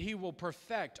 that He will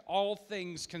perfect all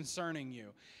things concerning you.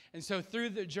 And so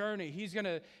through the journey, He's going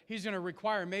to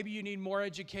require, maybe you need more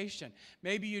education.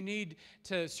 Maybe you need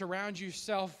to surround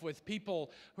yourself with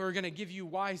people who are going to give you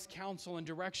wise counsel and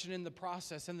direction in the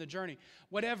process and the journey.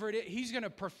 Whatever it is, He's going to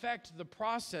perfect the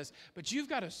process, but you've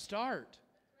got to start.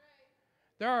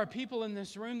 There are people in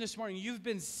this room this morning, you've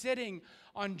been sitting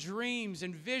on dreams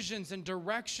and visions and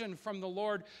direction from the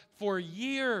Lord for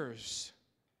years.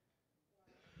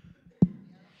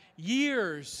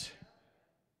 Years.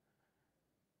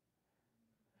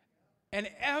 And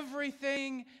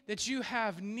everything that you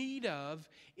have need of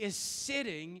is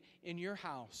sitting in your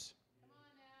house.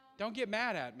 Don't get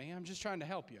mad at me. I'm just trying to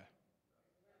help you.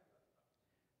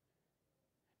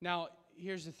 Now,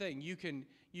 here's the thing. You can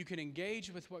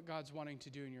engage with what God's wanting to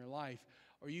do in your life,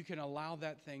 or you can allow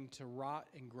that thing to rot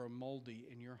and grow moldy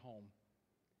in your home.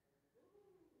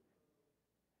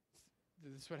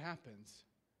 This is what happens.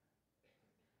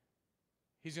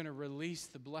 He's going to release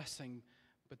the blessing,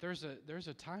 but there's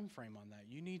a time frame on that.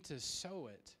 You need to sow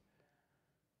it,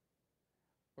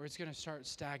 or it's going to start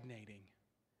stagnating.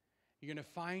 You're going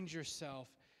to find yourself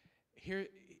here.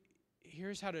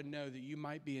 Here's how to know that you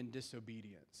might be in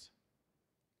disobedience.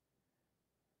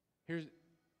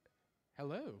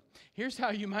 Here's how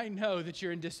you might know that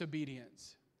you're in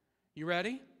disobedience. You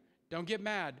ready? Don't get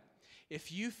mad.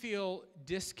 If you feel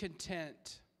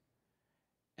discontent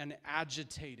and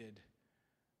agitated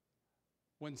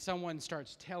when someone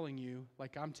starts telling you,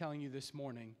 like I'm telling you this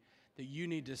morning, that you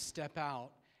need to step out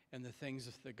in the things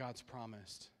that God's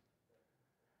promised.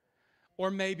 Or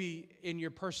maybe in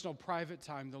your personal private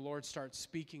time, the Lord starts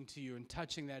speaking to you and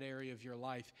touching that area of your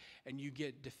life, and you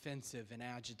get defensive and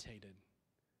agitated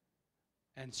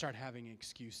and start having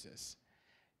excuses.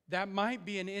 That might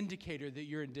be an indicator that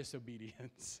you're in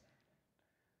disobedience.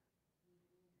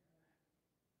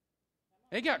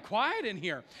 It got quiet in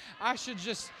here. I should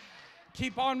just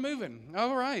keep on moving.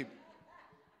 All right.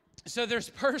 So there's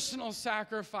personal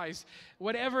sacrifice.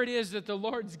 Whatever it is that the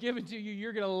Lord's given to you,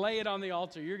 you're going to lay it on the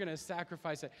altar. You're going to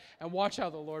sacrifice it. And watch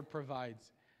how the Lord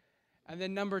provides. And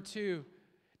then number 2,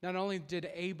 not only did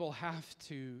Abel have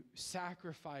to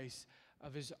sacrifice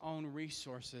of his own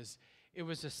resources, it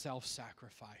was a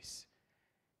self-sacrifice.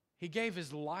 He gave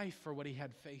his life for what he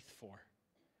had faith for.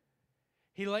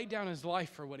 He laid down his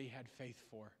life for what he had faith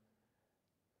for.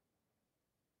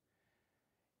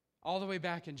 All the way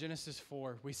back in Genesis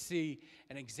 4, we see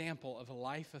an example of a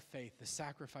life of faith, the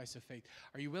sacrifice of faith.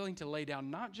 Are you willing to lay down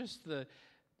not just the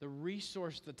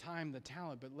resource, the time, the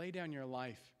talent, but lay down your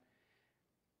life?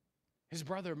 His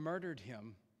brother murdered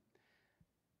him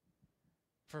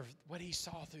for what he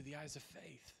saw through the eyes of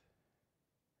faith.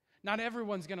 Not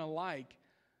everyone's going to like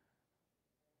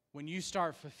when you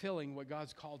start fulfilling what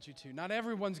God's called you to. Not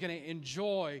everyone's going to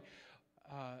enjoy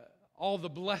all the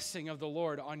blessing of the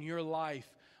Lord on your life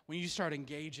when you start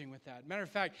engaging with that. Matter of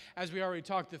fact, as we already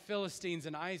talked, the Philistines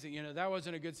and Isaac, that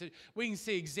wasn't a good situation. We can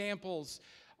see examples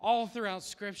all throughout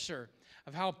Scripture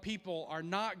of how people are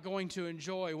not going to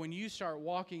enjoy when you start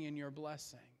walking in your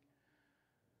blessing.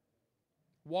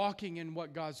 Walking in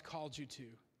what God's called you to.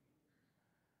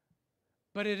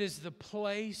 But it is the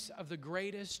place of the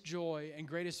greatest joy and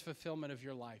greatest fulfillment of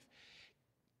your life.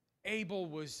 Abel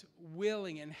was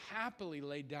willing and happily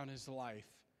laid down his life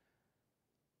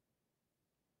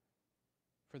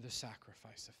for the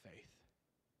sacrifice of faith.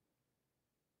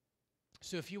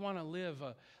 So if you want to live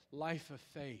a life of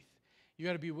faith, you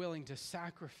got to be willing to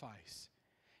sacrifice.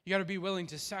 You got to be willing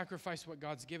to sacrifice what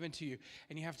God's given to you,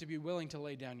 and you have to be willing to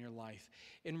lay down your life.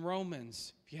 In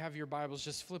Romans, if you have your Bibles,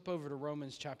 just flip over to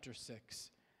Romans chapter 6.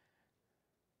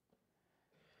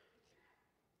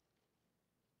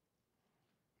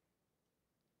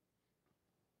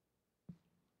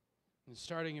 And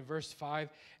starting in verse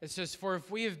 5, it says, "For if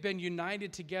we have been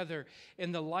united together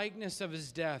in the likeness of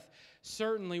his death,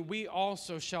 certainly we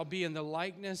also shall be in the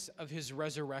likeness of his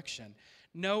resurrection.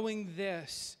 Knowing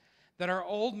this, that our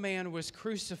old man was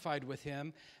crucified with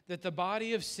him, that the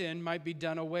body of sin might be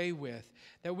done away with,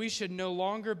 that we should no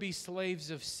longer be slaves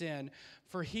of sin,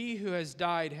 for he who has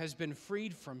died has been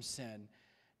freed from sin.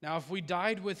 Now, if we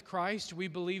died with Christ, we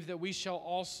believe that we shall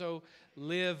also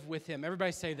live with him.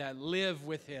 Everybody say that, live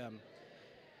with him.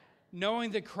 Knowing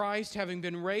that Christ, having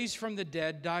been raised from the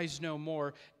dead, dies no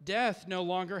more, death no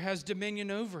longer has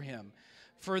dominion over him.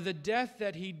 For the death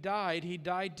that he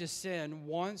died to sin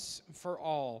once for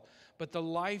all. But the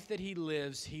life that he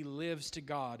lives to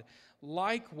God.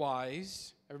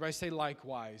 Likewise, everybody say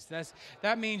likewise.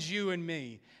 That means you and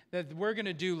me. That we're going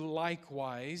to do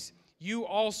likewise. You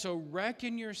also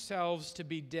reckon yourselves to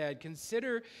be dead.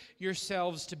 Consider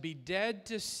yourselves to be dead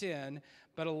to sin,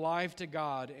 but alive to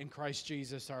God in Christ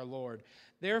Jesus our Lord.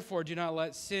 Therefore, do not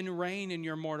let sin reign in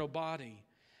your mortal body,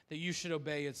 that you should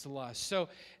obey its lust. So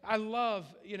I love,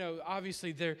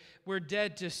 obviously we're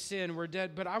dead to sin, we're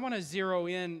dead, but I want to zero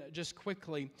in just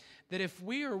quickly that if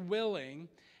we are willing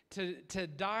to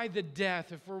die the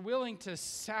death, if we're willing to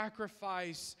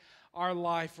sacrifice our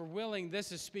life, we're willing,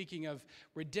 this is speaking of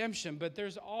redemption, but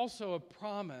there's also a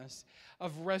promise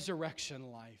of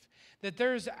resurrection life. That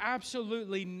there's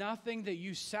absolutely nothing that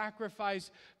you sacrifice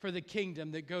for the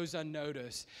kingdom that goes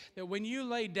unnoticed. That when you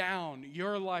lay down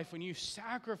your life, when you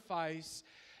sacrifice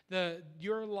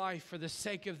your life for the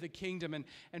sake of the kingdom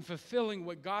and fulfilling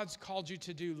what God's called you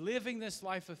to do, living this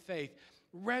life of faith,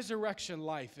 resurrection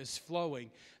life is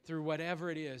flowing through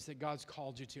whatever it is that God's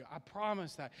called you to. I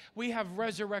promise that. We have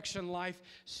resurrection life,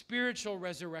 spiritual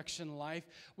resurrection life.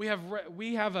 We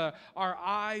have our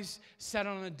eyes set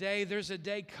on a day. There's a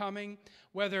day coming,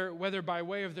 whether by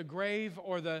way of the grave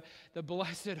or the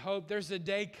blessed hope. There's a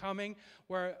day coming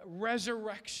where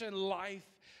resurrection life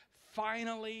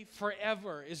finally,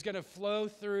 forever, is going to flow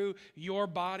through your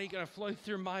body, going to flow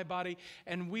through my body,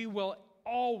 and we will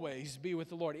always be with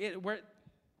the Lord.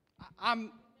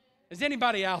 Is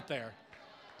anybody out there?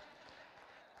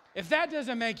 If that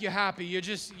doesn't make you happy,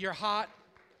 you're hot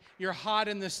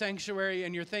in the sanctuary,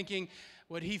 and you're thinking,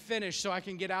 would he finish so I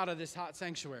can get out of this hot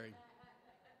sanctuary?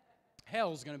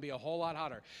 Hell's going to be a whole lot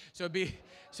hotter. So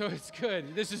it's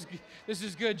good. This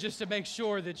is good just to make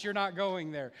sure that you're not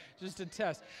going there, just to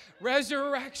test.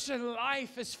 Resurrection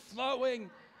life is flowing.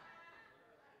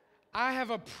 I have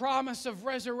a promise of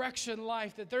resurrection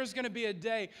life, that there's going to be a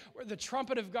day where the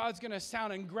trumpet of God's going to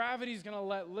sound and gravity's going to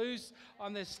let loose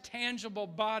on this tangible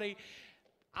body.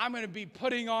 I'm going to be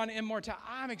putting on immortality.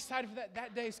 I'm excited for that.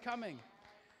 That day's coming.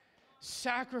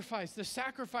 The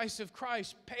sacrifice of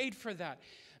Christ paid for that.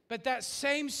 But that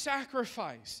same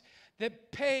sacrifice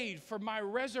that paid for my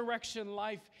resurrection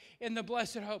life in the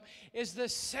blessed hope is the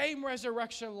same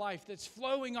resurrection life that's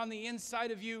flowing on the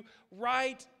inside of you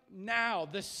right now.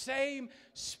 The same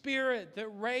Spirit that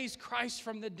raised Christ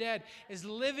from the dead is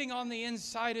living on the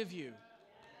inside of you.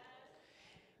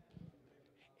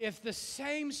 If the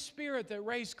same Spirit that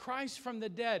raised Christ from the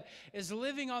dead is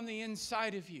living on the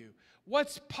inside of you,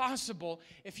 what's possible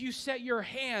if you set your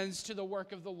hands to the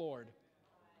work of the Lord?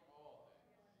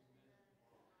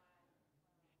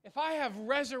 If I have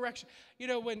resurrection,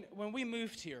 when we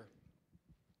moved here,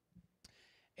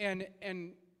 and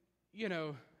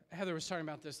Heather was talking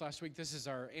about this last week. This is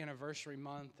our anniversary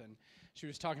month, and she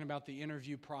was talking about the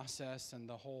interview process and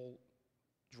the whole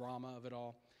drama of it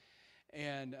all.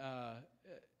 And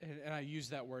I use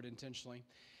that word intentionally.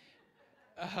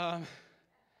 Because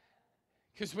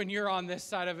when you're on this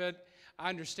side of it, I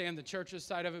understand the church's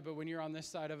side of it, but when you're on this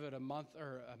side of it, a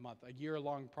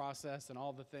year-long process and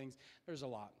all the things, there's a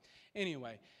lot.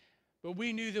 Anyway, but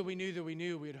we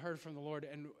knew we had heard from the Lord.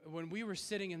 And when we were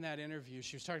sitting in that interview,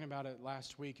 she was talking about it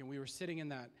last week, and we were sitting in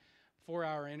that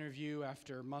 4-hour interview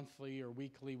after monthly or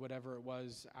weekly, whatever it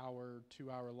was,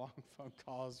 2-hour-long phone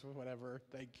calls, whatever.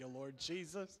 Thank you, Lord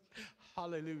Jesus.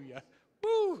 Hallelujah.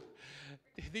 Woo!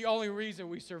 The only reason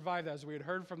we survived that is we had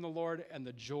heard from the Lord, and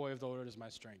the joy of the Lord is my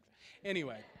strength.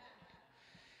 Anyway,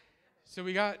 so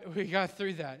we got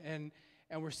through that, and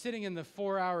we're sitting in the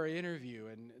 4-hour interview,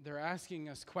 and they're asking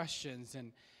us questions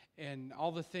and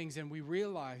all the things, and we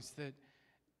realized that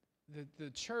the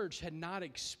church had not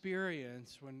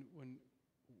experienced when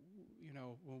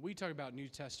we talk about New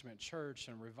Testament church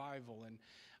and revival and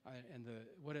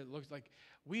what it looks like,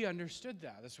 we understood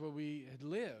that. That's what we had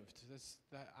lived.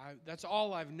 That's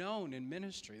all I've known in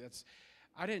ministry.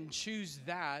 I didn't choose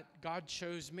that. God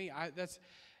chose me.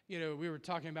 We were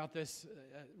talking about this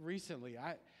recently.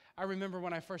 I remember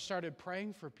when I first started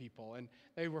praying for people, and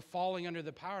they were falling under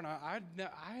the power, and I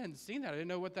hadn't seen that. I didn't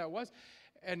know what that was,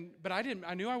 but I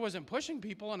knew I wasn't pushing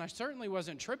people, and I certainly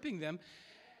wasn't tripping them.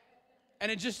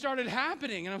 And it just started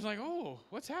happening, and I was like, "Oh,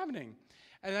 what's happening?"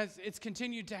 And it's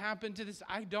continued to happen to this.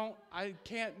 I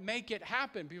can't make it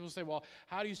happen. People say, well,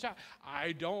 how do you stop?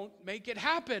 I don't make it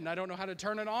happen. I don't know how to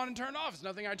turn it on and turn it off. It's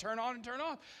nothing I turn on and turn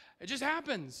off. It just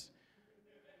happens.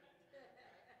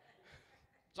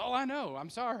 That's all I know. I'm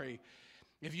sorry.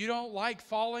 If you don't like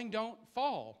falling, don't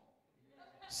fall.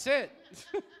 Sit.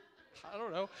 I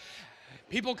don't know.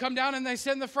 People come down and they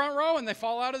sit in the front row and they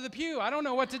fall out of the pew. I don't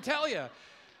know what to tell you.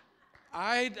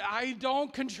 I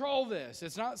don't control this.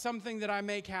 It's not something that I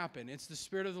make happen. It's the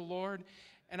Spirit of the Lord,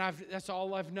 and that's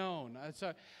all I've known.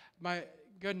 My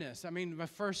goodness. I mean, my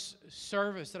first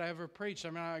service that I ever preached,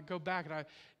 I go back and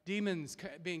demons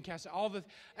being cast,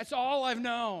 that's all I've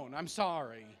known. I'm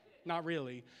sorry. Not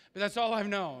really, but that's all I've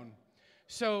known.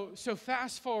 So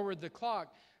fast forward the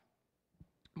clock.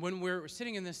 When we're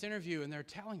sitting in this interview and they're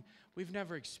telling, we've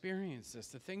never experienced this.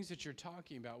 The things that you're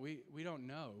talking about, we don't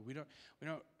know.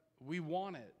 We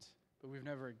want it, but we've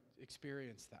never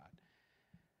experienced that.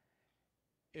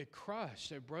 It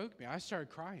crushed. It broke me. I started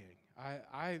crying.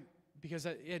 Because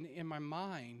in my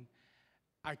mind,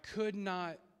 I could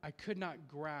not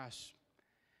grasp,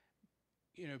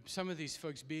 some of these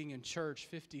folks being in church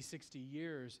 50, 60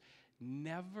 years,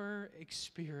 never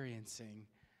experiencing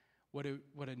what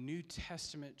a New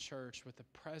Testament church with the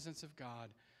presence of God,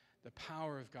 the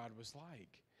power of God was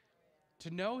like.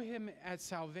 To know Him at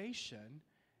salvation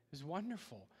is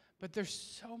wonderful, but there's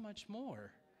so much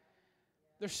more.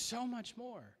 There's so much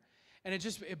more. And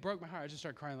it broke my heart. I just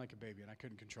started crying like a baby, and I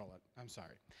couldn't control it. I'm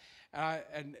sorry.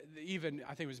 And even,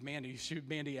 I think it was Mandy.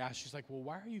 Mandy asked, she's like, well,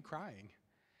 why are you crying?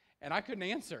 And I couldn't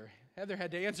answer. Heather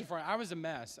had to answer for it. I was a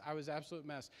mess. I was an absolute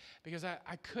mess because I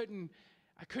couldn't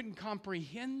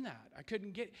comprehend that. I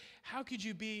couldn't get, how could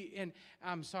you be in,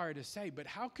 I'm sorry to say, but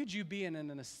how could you be in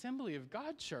an Assembly of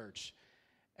God church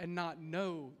and not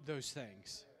know those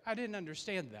things? I didn't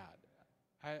understand that.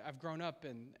 I've grown up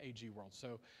in AG world,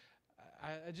 so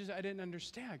I didn't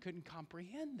understand. I couldn't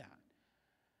comprehend that.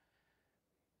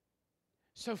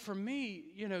 So for me,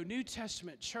 New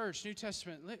Testament church, New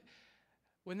Testament,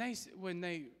 when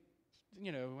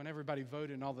everybody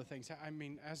voted and all the things,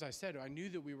 as I said, I knew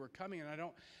that we were coming, and I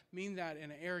don't mean that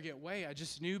in an arrogant way. I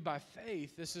just knew by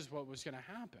faith this is what was going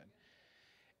to happen.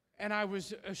 And I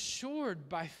was assured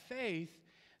by faith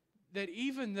that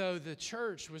even though the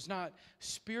church was not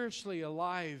spiritually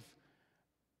alive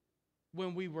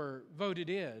when we were voted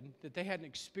in, that they hadn't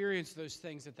experienced those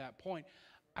things at that point,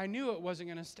 I knew it wasn't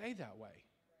going to stay that way.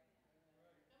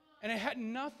 And it had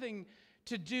nothing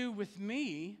to do with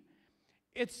me.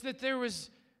 It's that there was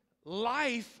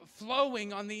life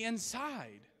flowing on the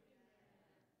inside.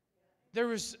 There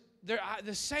was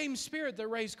the same Spirit that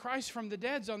raised Christ from the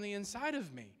dead's on the inside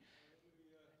of me.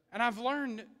 And I've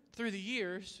learned through the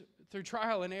years, through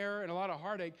trial and error and a lot of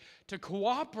heartache, to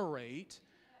cooperate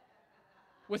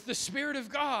with the Spirit of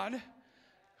God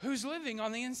who's living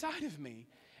on the inside of me.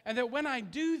 And that when I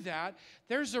do that,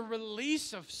 there's a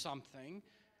release of something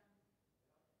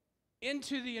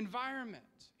into the environment,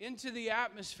 into the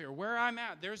atmosphere, where I'm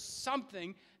at. There's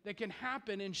something that can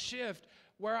happen and shift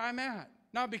where I'm at.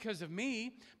 Not because of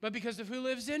me, but because of who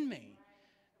lives in me.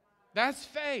 That's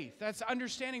faith. That's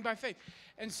understanding by faith.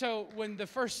 And so when the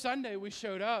first Sunday we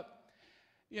showed up,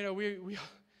 we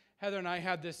Heather and I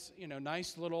had this,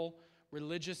 nice little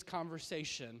religious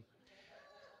conversation.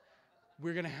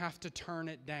 We're going to have to turn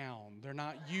it down. They're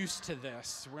not used to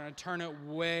this. We're going to turn it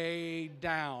way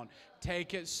down.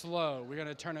 Take it slow. We're going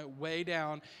to turn it way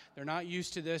down. They're not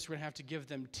used to this. We're going to have to give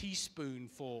them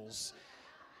teaspoonfuls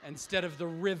instead of the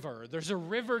river. There's a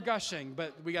river gushing,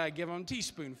 but we got to give them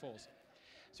teaspoonfuls.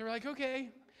 So we're like, okay,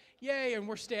 yay. And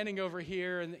we're standing over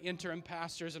here, and the interim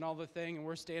pastors and all the thing, and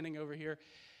we're standing over here.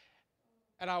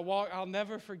 And I'll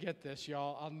never forget this,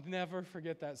 y'all. I'll never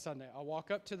forget that Sunday. I walk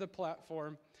up to the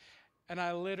platform, and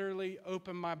I literally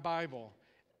open my Bible.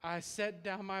 I set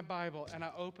down my Bible, and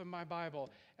I open my Bible,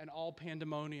 and all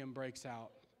pandemonium breaks out.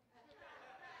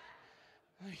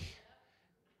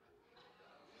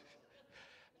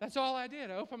 That's all I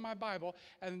did. I opened my Bible,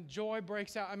 and joy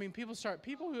breaks out.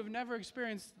 People who have never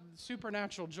experienced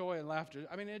supernatural joy and laughter,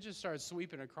 it just started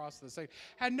sweeping across the stage.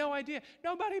 Had no idea.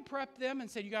 Nobody prepped them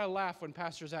and said, you got to laugh when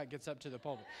Pastor Zach gets up to the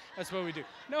pulpit. That's what we do.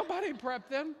 Nobody prepped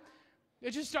them.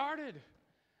 It just started.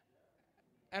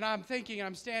 And I'm thinking,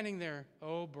 I'm standing there,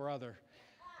 oh, brother,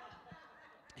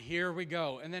 here we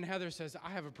go. And then Heather says, I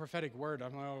have a prophetic word.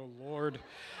 I'm like, oh, Lord.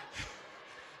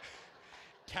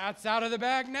 Cat's out of the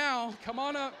bag now. Come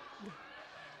on up.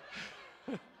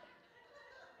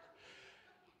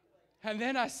 And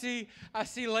then I see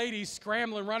ladies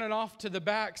scrambling, running off to the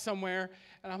back somewhere.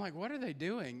 And I'm like, what are they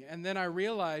doing? And then I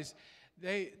realize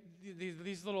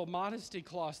these little modesty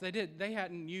cloths. They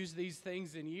hadn't used these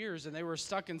things in years, and they were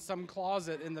stuck in some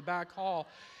closet in the back hall.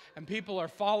 And people are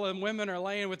falling, women are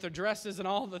laying with their dresses and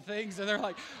all the things, and they're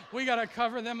like, we got to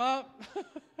cover them up.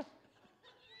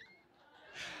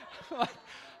 Like,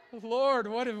 Lord,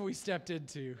 what have we stepped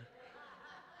into?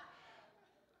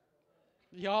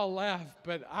 Y'all laugh,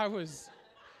 but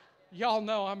y'all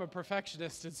know I'm a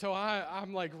perfectionist, and so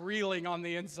I'm like reeling on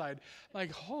the inside.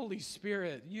 Like, Holy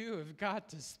Spirit, you have got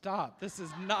to stop. This is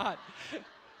not...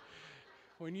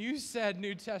 When you said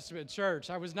New Testament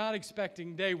church, I was not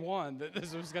expecting day one that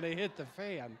this was going to hit the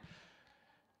fan.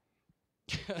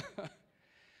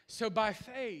 So by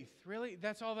faith, really,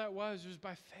 that's all that was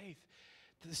by faith.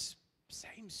 The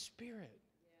same Spirit.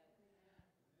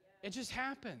 It just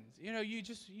happens. You know, you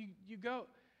go.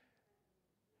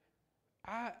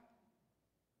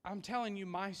 I'm telling you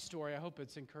my story. I hope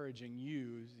it's encouraging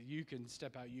you. You can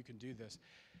step out. You can do this.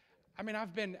 I mean,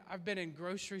 I've been in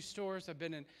grocery stores. I've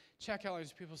been in checkout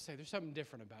lines. People say, there's something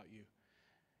different about you.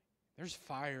 There's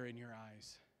fire in your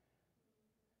eyes.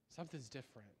 Something's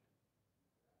different.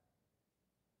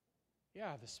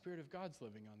 Yeah, the Spirit of God's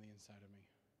living on the inside of me.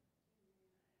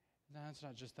 No, it's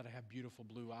not just that I have beautiful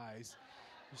blue eyes.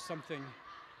 There's something.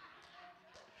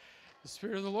 The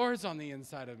Spirit of the Lord's on the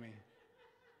inside of me.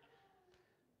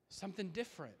 Something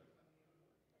different.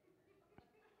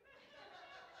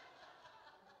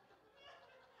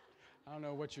 I don't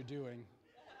know what you're doing,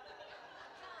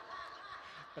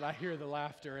 but I hear the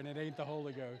laughter, and it ain't the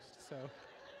Holy Ghost, so.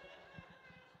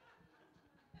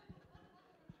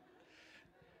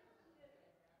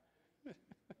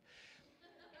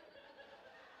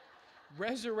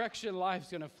 Resurrection life's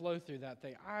going to flow through that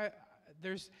thing.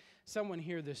 There's someone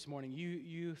here this morning,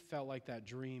 you felt like that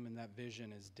dream and that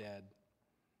vision is dead.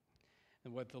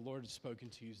 And what the Lord has spoken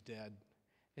to you is dead.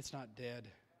 It's not dead.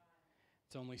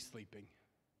 It's only sleeping.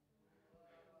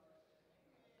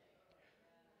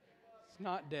 It's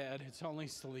not dead. It's only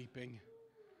sleeping.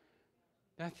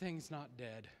 That thing's not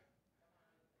dead.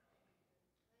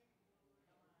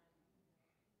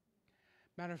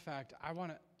 Matter of fact,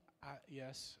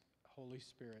 yes, Holy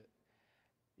Spirit,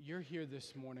 you're here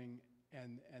this morning,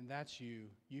 and that's you.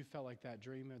 You felt like that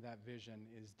dream or that vision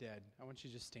is dead. I want you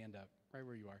to just stand up right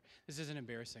where you are. This isn't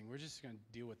embarrassing. We're just going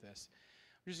to deal with this.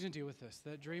 We're just going to deal with this.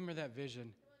 That dream or that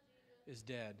vision is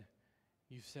dead.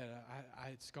 You've said,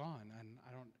 it's gone, and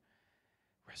I don't.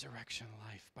 Resurrection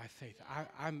life by faith.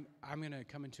 I'm going to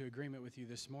come into agreement with you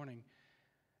this morning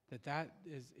that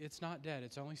it's not dead.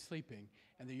 It's only sleeping,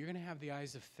 and that you're going to have the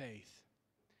eyes of faith.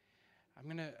 I'm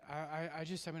going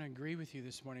to agree with you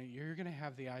this morning. You're going to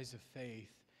have the eyes of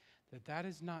faith that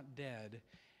is not dead.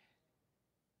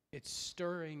 It's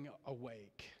stirring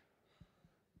awake.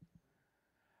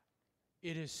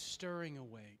 It is stirring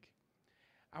awake.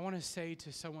 I want to say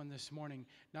to someone this morning,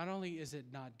 not only is it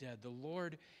not dead, the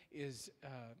Lord is,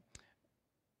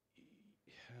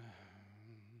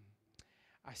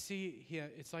 I see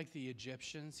it's like the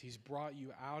Egyptians. He's brought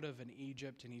you out of an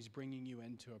Egypt and he's bringing you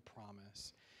into a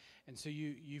promise. And so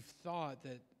you've thought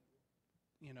that,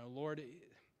 Lord,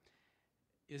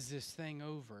 is this thing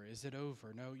over? Is it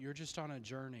over? No, you're just on a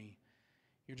journey.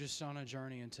 You're just on a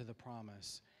journey into the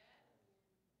promise.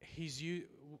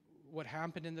 What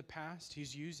happened in the past,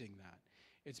 he's using that.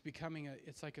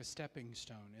 It's like a stepping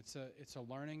stone. It's a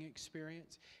learning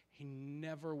experience. He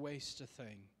never wastes a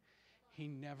thing. He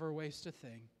never wastes a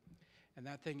thing. And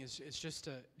that thing it's just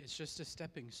a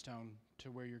stepping stone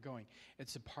to where you're going.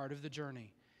 It's a part of the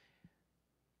journey.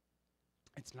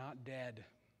 It's not dead.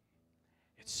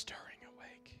 It's stirring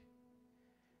awake.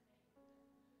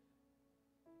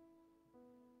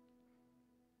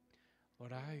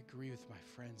 Lord, I agree with my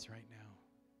friends right now.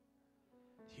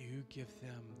 You give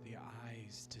them the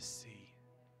eyes to see.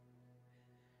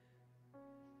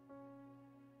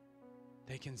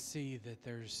 They can see that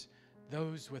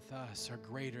those with us are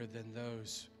greater than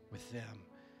those with them.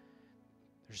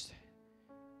 There's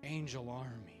angel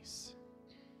armies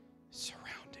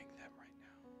surrounding them right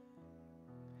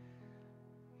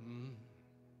now.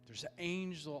 There's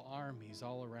angel armies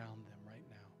all around them right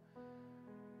now.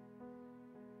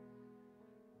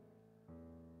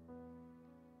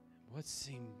 What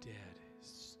seemed dead is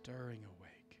stirring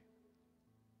awake.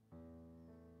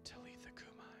 Talitha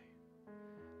Kumai.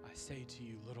 I say to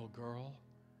you, little girl,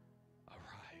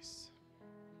 arise.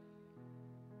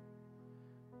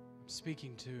 I'm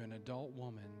speaking to an adult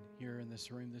woman here in this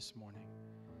room this morning.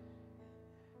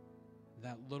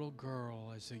 That little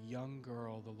girl, as a young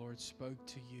girl, the Lord spoke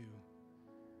to you.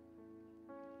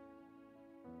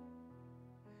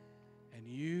 And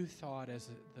you thought as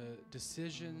the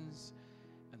decisions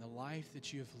and the life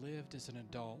that you have lived as an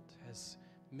adult has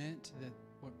meant that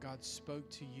what God spoke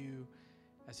to you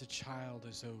as a child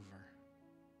is over.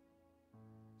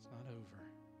 It's not over.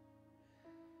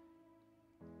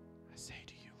 I say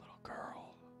to you, little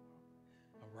girl,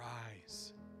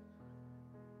 arise.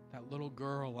 That little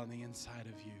girl on the inside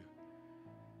of you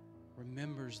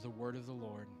remembers the word of the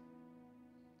Lord.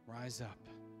 Rise up.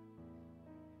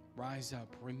 Rise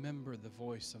up. Remember the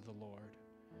voice of the Lord.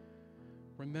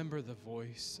 Remember the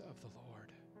voice of the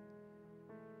Lord.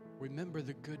 Remember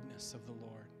the goodness of the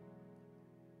Lord.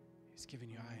 He's given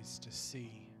you eyes to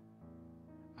see.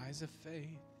 Eyes of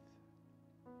faith.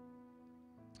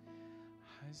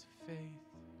 Eyes of faith.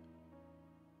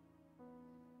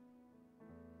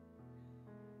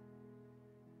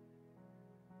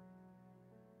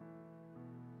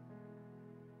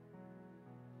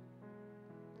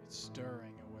 It's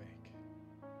stirring awake.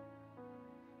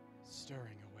 It's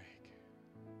stirring awake.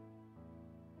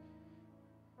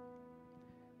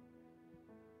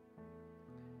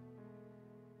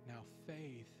 Now,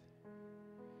 faith,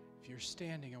 if you're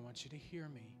standing, I want you to hear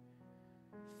me.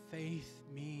 Faith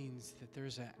means that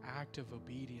there's an act of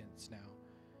obedience now.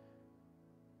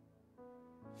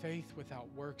 Faith without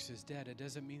works is dead. It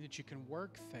doesn't mean that you can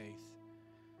work faith,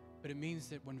 but it means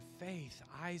that when faith,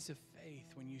 eyes of faith,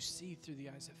 when you see through the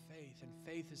eyes of faith and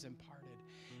faith is imparted,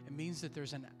 it means that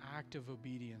there's an act of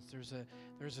obedience.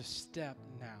 There's a step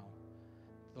now.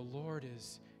 The Lord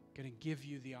is going to give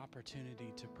you the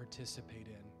opportunity to participate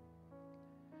in.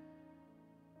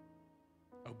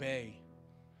 Obey.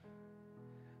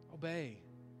 Obey.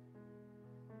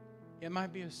 It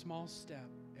might be a small step,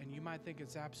 and you might think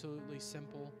it's absolutely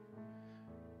simple.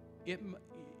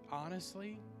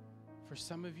 Honestly, for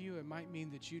some of you, it might mean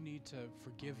that you need to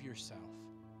forgive yourself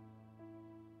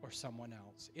or someone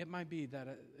else. It might be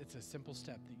that it's a simple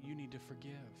step that you need to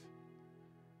forgive.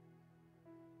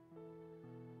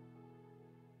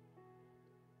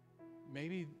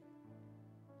 Maybe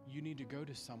you need to go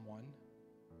to someone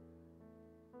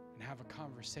and have a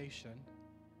conversation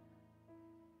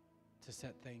to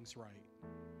set things right.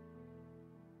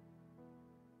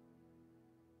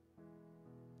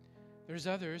 There's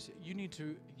others, you need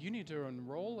to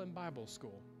enroll in Bible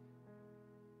school.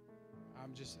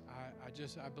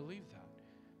 I believe that.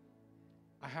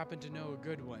 I happen to know a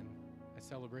good one at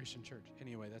Celebration Church.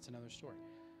 Anyway, that's another story.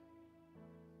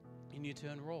 You need to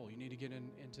enroll. You need to get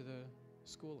into the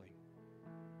schooling.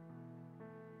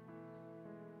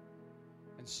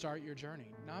 And start your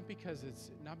journey. Not because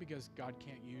God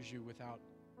can't use you without.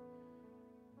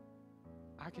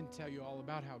 I can tell you all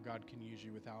about how God can use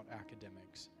you without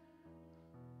academics.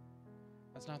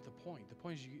 That's not the point. The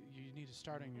point is you need to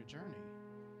start on your journey.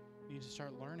 You need to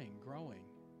start learning, growing.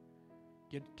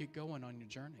 Get going on your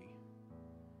journey.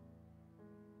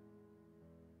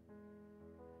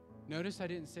 Notice I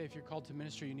didn't say if you're called to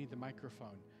ministry, you need the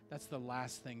microphone. That's the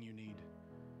last thing you need.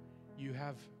 You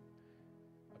have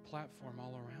a platform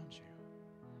all around you.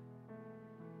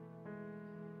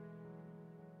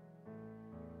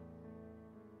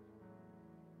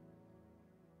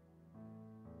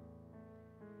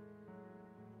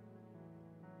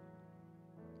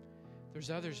 There's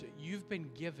others that you've been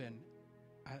given,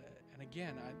 and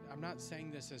again, I'm not saying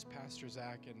this as Pastor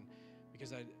Zach, and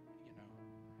because I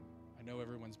know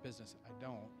everyone's business. I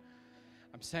don't.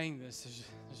 I'm saying this as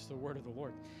just the word of the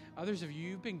Lord. Others of you,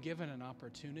 you've been given an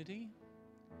opportunity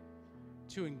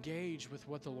to engage with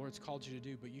what the Lord's called you to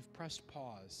do, but you've pressed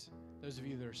pause. Those of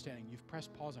you that are standing, you've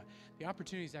pressed pause on it. The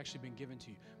opportunity has actually been given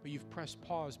to you, but you've pressed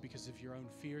pause because of your own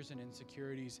fears and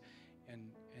insecurities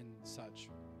and such.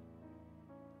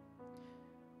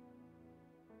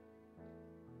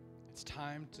 It's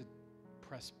time to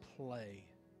press play.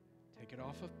 Take it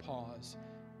off of pause.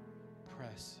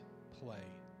 Press play.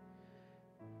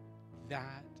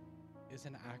 That is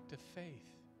an act of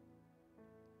faith.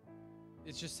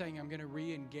 It's just saying I'm going to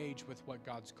re-engage with what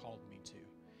God's called me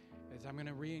to. I'm going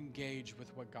to re-engage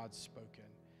with what God's spoken.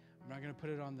 I'm not going to put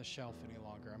it on the shelf any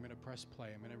longer. I'm going to press play.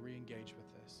 I'm going to re-engage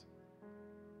with this.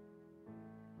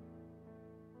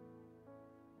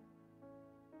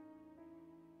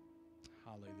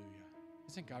 Hallelujah.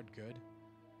 Isn't God good?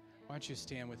 Why don't you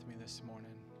stand with me this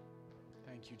morning?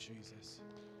 Thank you, Jesus.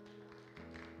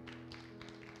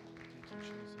 Thank you,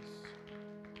 Jesus.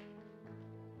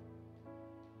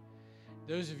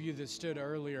 Those of you that stood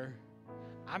earlier,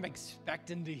 I'm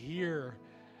expecting to hear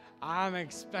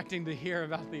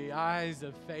about the eyes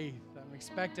of faith. I'm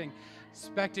expecting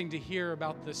to hear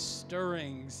about the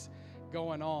stirrings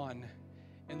going on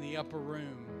in the upper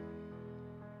room.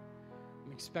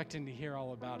 I'm expecting to hear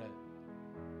all about it.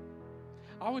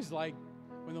 I always like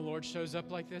when the Lord shows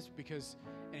up like this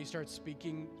and he starts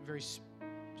speaking very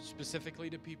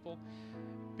specifically to people.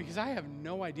 because I have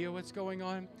no idea what's going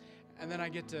on. And then I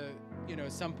get to,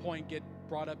 at some point get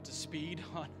brought up to speed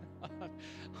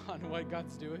on what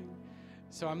God's doing.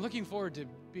 So I'm looking forward to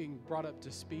being brought up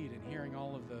to speed and hearing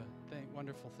all of the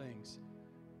wonderful things.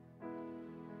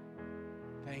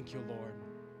 Thank you, Lord.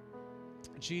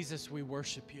 Jesus, we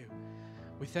worship you.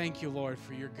 We thank you, Lord,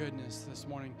 for your goodness this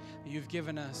morning, that you've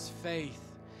given us faith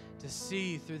to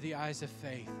see through the eyes of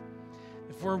faith.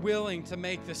 If we're willing to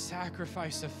make the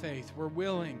sacrifice of faith, we're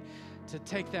willing to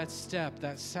take that step,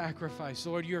 that sacrifice.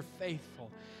 Lord, you're faithful,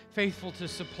 faithful to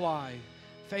supply,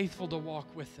 faithful to walk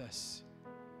with us.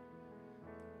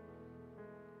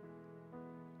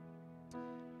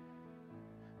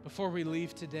 Before we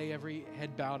leave today, every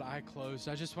head bowed, eye closed,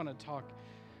 I just want to talk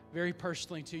very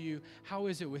personally to you. How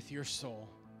is it with your soul?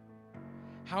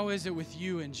 How is it with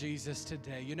you and Jesus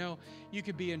today? You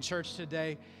could be in church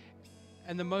today,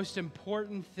 and the most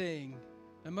important thing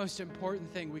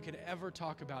we could ever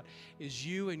talk about is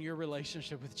you and your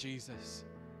relationship with Jesus.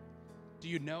 Do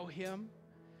you know him?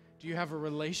 Do you have a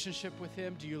relationship with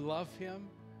him? Do you love him?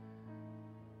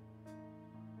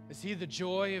 Is he the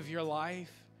joy of your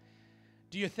life?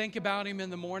 Do you think about him in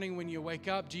the morning when you wake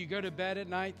up? Do you go to bed at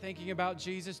night thinking about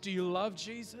Jesus? Do you love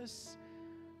Jesus?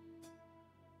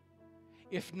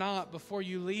 If not, before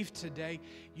you leave today,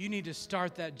 you need to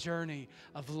start that journey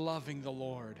of loving the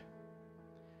Lord.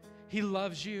 He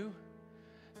loves you.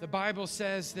 The Bible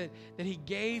says that he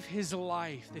gave his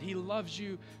life, that he loves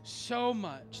you so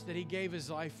much that he gave his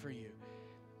life for you.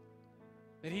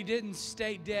 That he didn't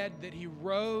stay dead, that he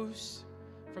rose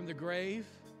from the grave.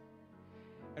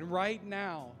 And right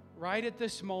now, right at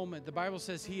this moment, the Bible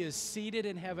says he is seated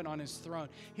in heaven on his throne.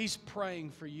 He's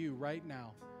praying for you right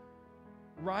now.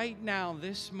 Right now,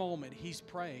 this moment, he's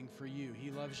praying for you.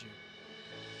 He loves you.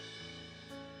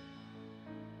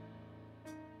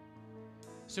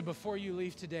 So before you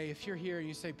leave today, if you're here and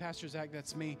you say, Pastor Zach,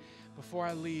 that's me, before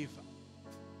I leave,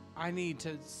 I need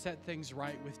to set things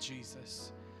right with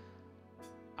Jesus.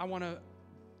 I want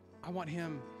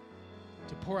him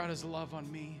to pour out his love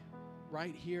on me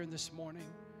right here this morning.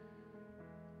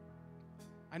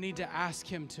 I need to ask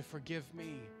him to forgive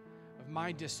me of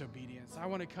my disobedience. I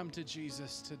want to come to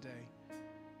Jesus today.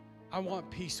 I want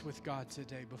peace with God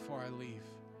today before I leave.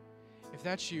 If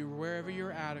that's you, wherever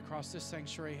you're at across this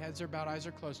sanctuary, heads are bowed, eyes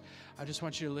are closed, I just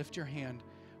want you to lift your hand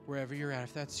wherever you're at.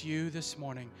 If that's you this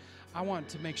morning, I want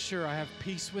to make sure I have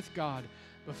peace with God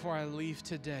before I leave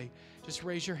today. Just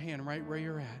raise your hand right where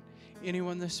you're at.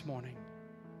 Anyone this morning?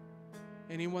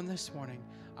 Anyone this morning?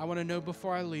 I want to know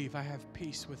before I leave, I have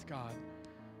peace with God.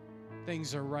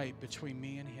 Things are right between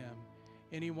me and him.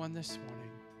 Anyone this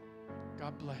morning?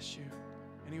 God bless you.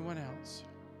 Anyone else?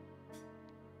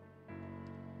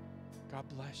 God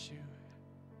bless you.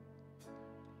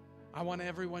 I want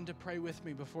everyone to pray with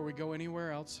me before we go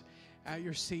anywhere else. At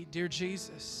your seat, dear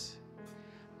Jesus,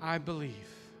 I believe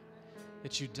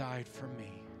that you died for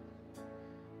me,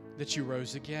 that you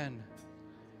rose again.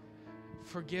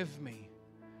 Forgive me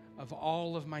of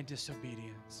all of my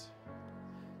disobedience.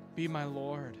 Be my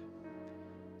Lord.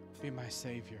 Be my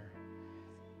Savior.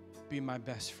 Be my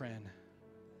best friend.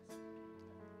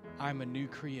 I'm a new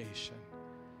creation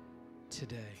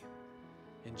today.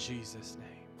 In Jesus'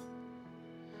 name.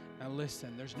 Now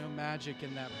listen, there's no magic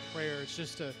in that prayer. It's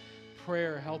just a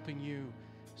prayer helping you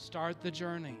start the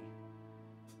journey.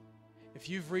 If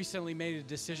you've recently made a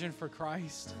decision for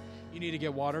Christ, you need to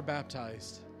get water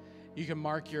baptized. You can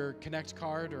mark your Connect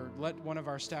card or let one of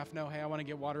our staff know, hey, I want to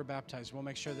get water baptized. We'll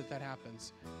make sure that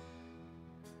happens.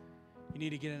 You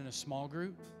need to get in a small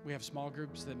group. We have small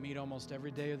groups that meet almost every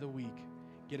day of the week.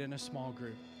 Get in a small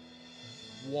group.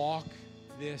 Walk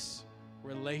this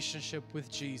relationship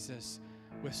with Jesus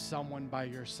with someone by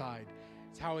your side.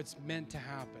 It's how it's meant to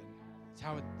happen.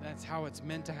 That's how it's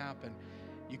meant to happen.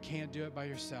 You can't do it by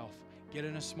yourself. Get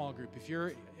in a small group.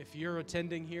 If you're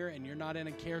attending here and you're not in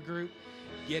a care group,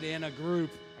 get in a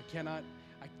group.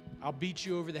 I'll beat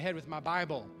you over the head with my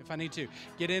Bible if I need to.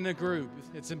 Get in a group.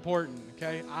 It's important,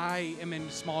 okay? I am in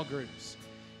small groups.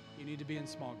 You need to be in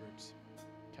small groups.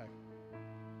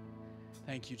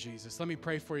 Thank you, Jesus. Let me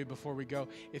pray for you before we go.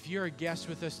 If you're a guest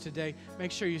with us today,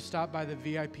 make sure you stop by the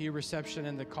VIP reception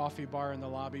and the coffee bar in the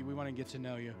lobby. We want to get to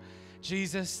know you.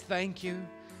 Jesus, thank you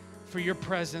for your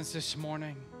presence this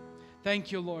morning.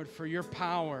 Thank you, Lord, for your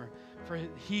power, for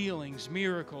healings,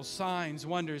 miracles, signs,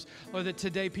 wonders. Lord, that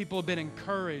today people have been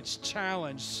encouraged,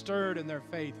 challenged, stirred in their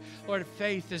faith. Lord,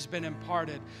 faith has been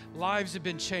imparted. Lives have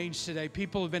been changed today.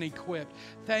 People have been equipped.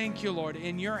 Thank you, Lord.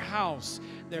 In your house,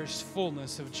 there's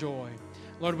fullness of joy.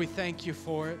 Lord, we thank you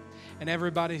for it. And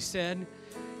everybody said,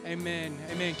 amen.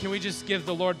 Amen. Can we just give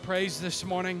the Lord praise this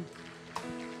morning?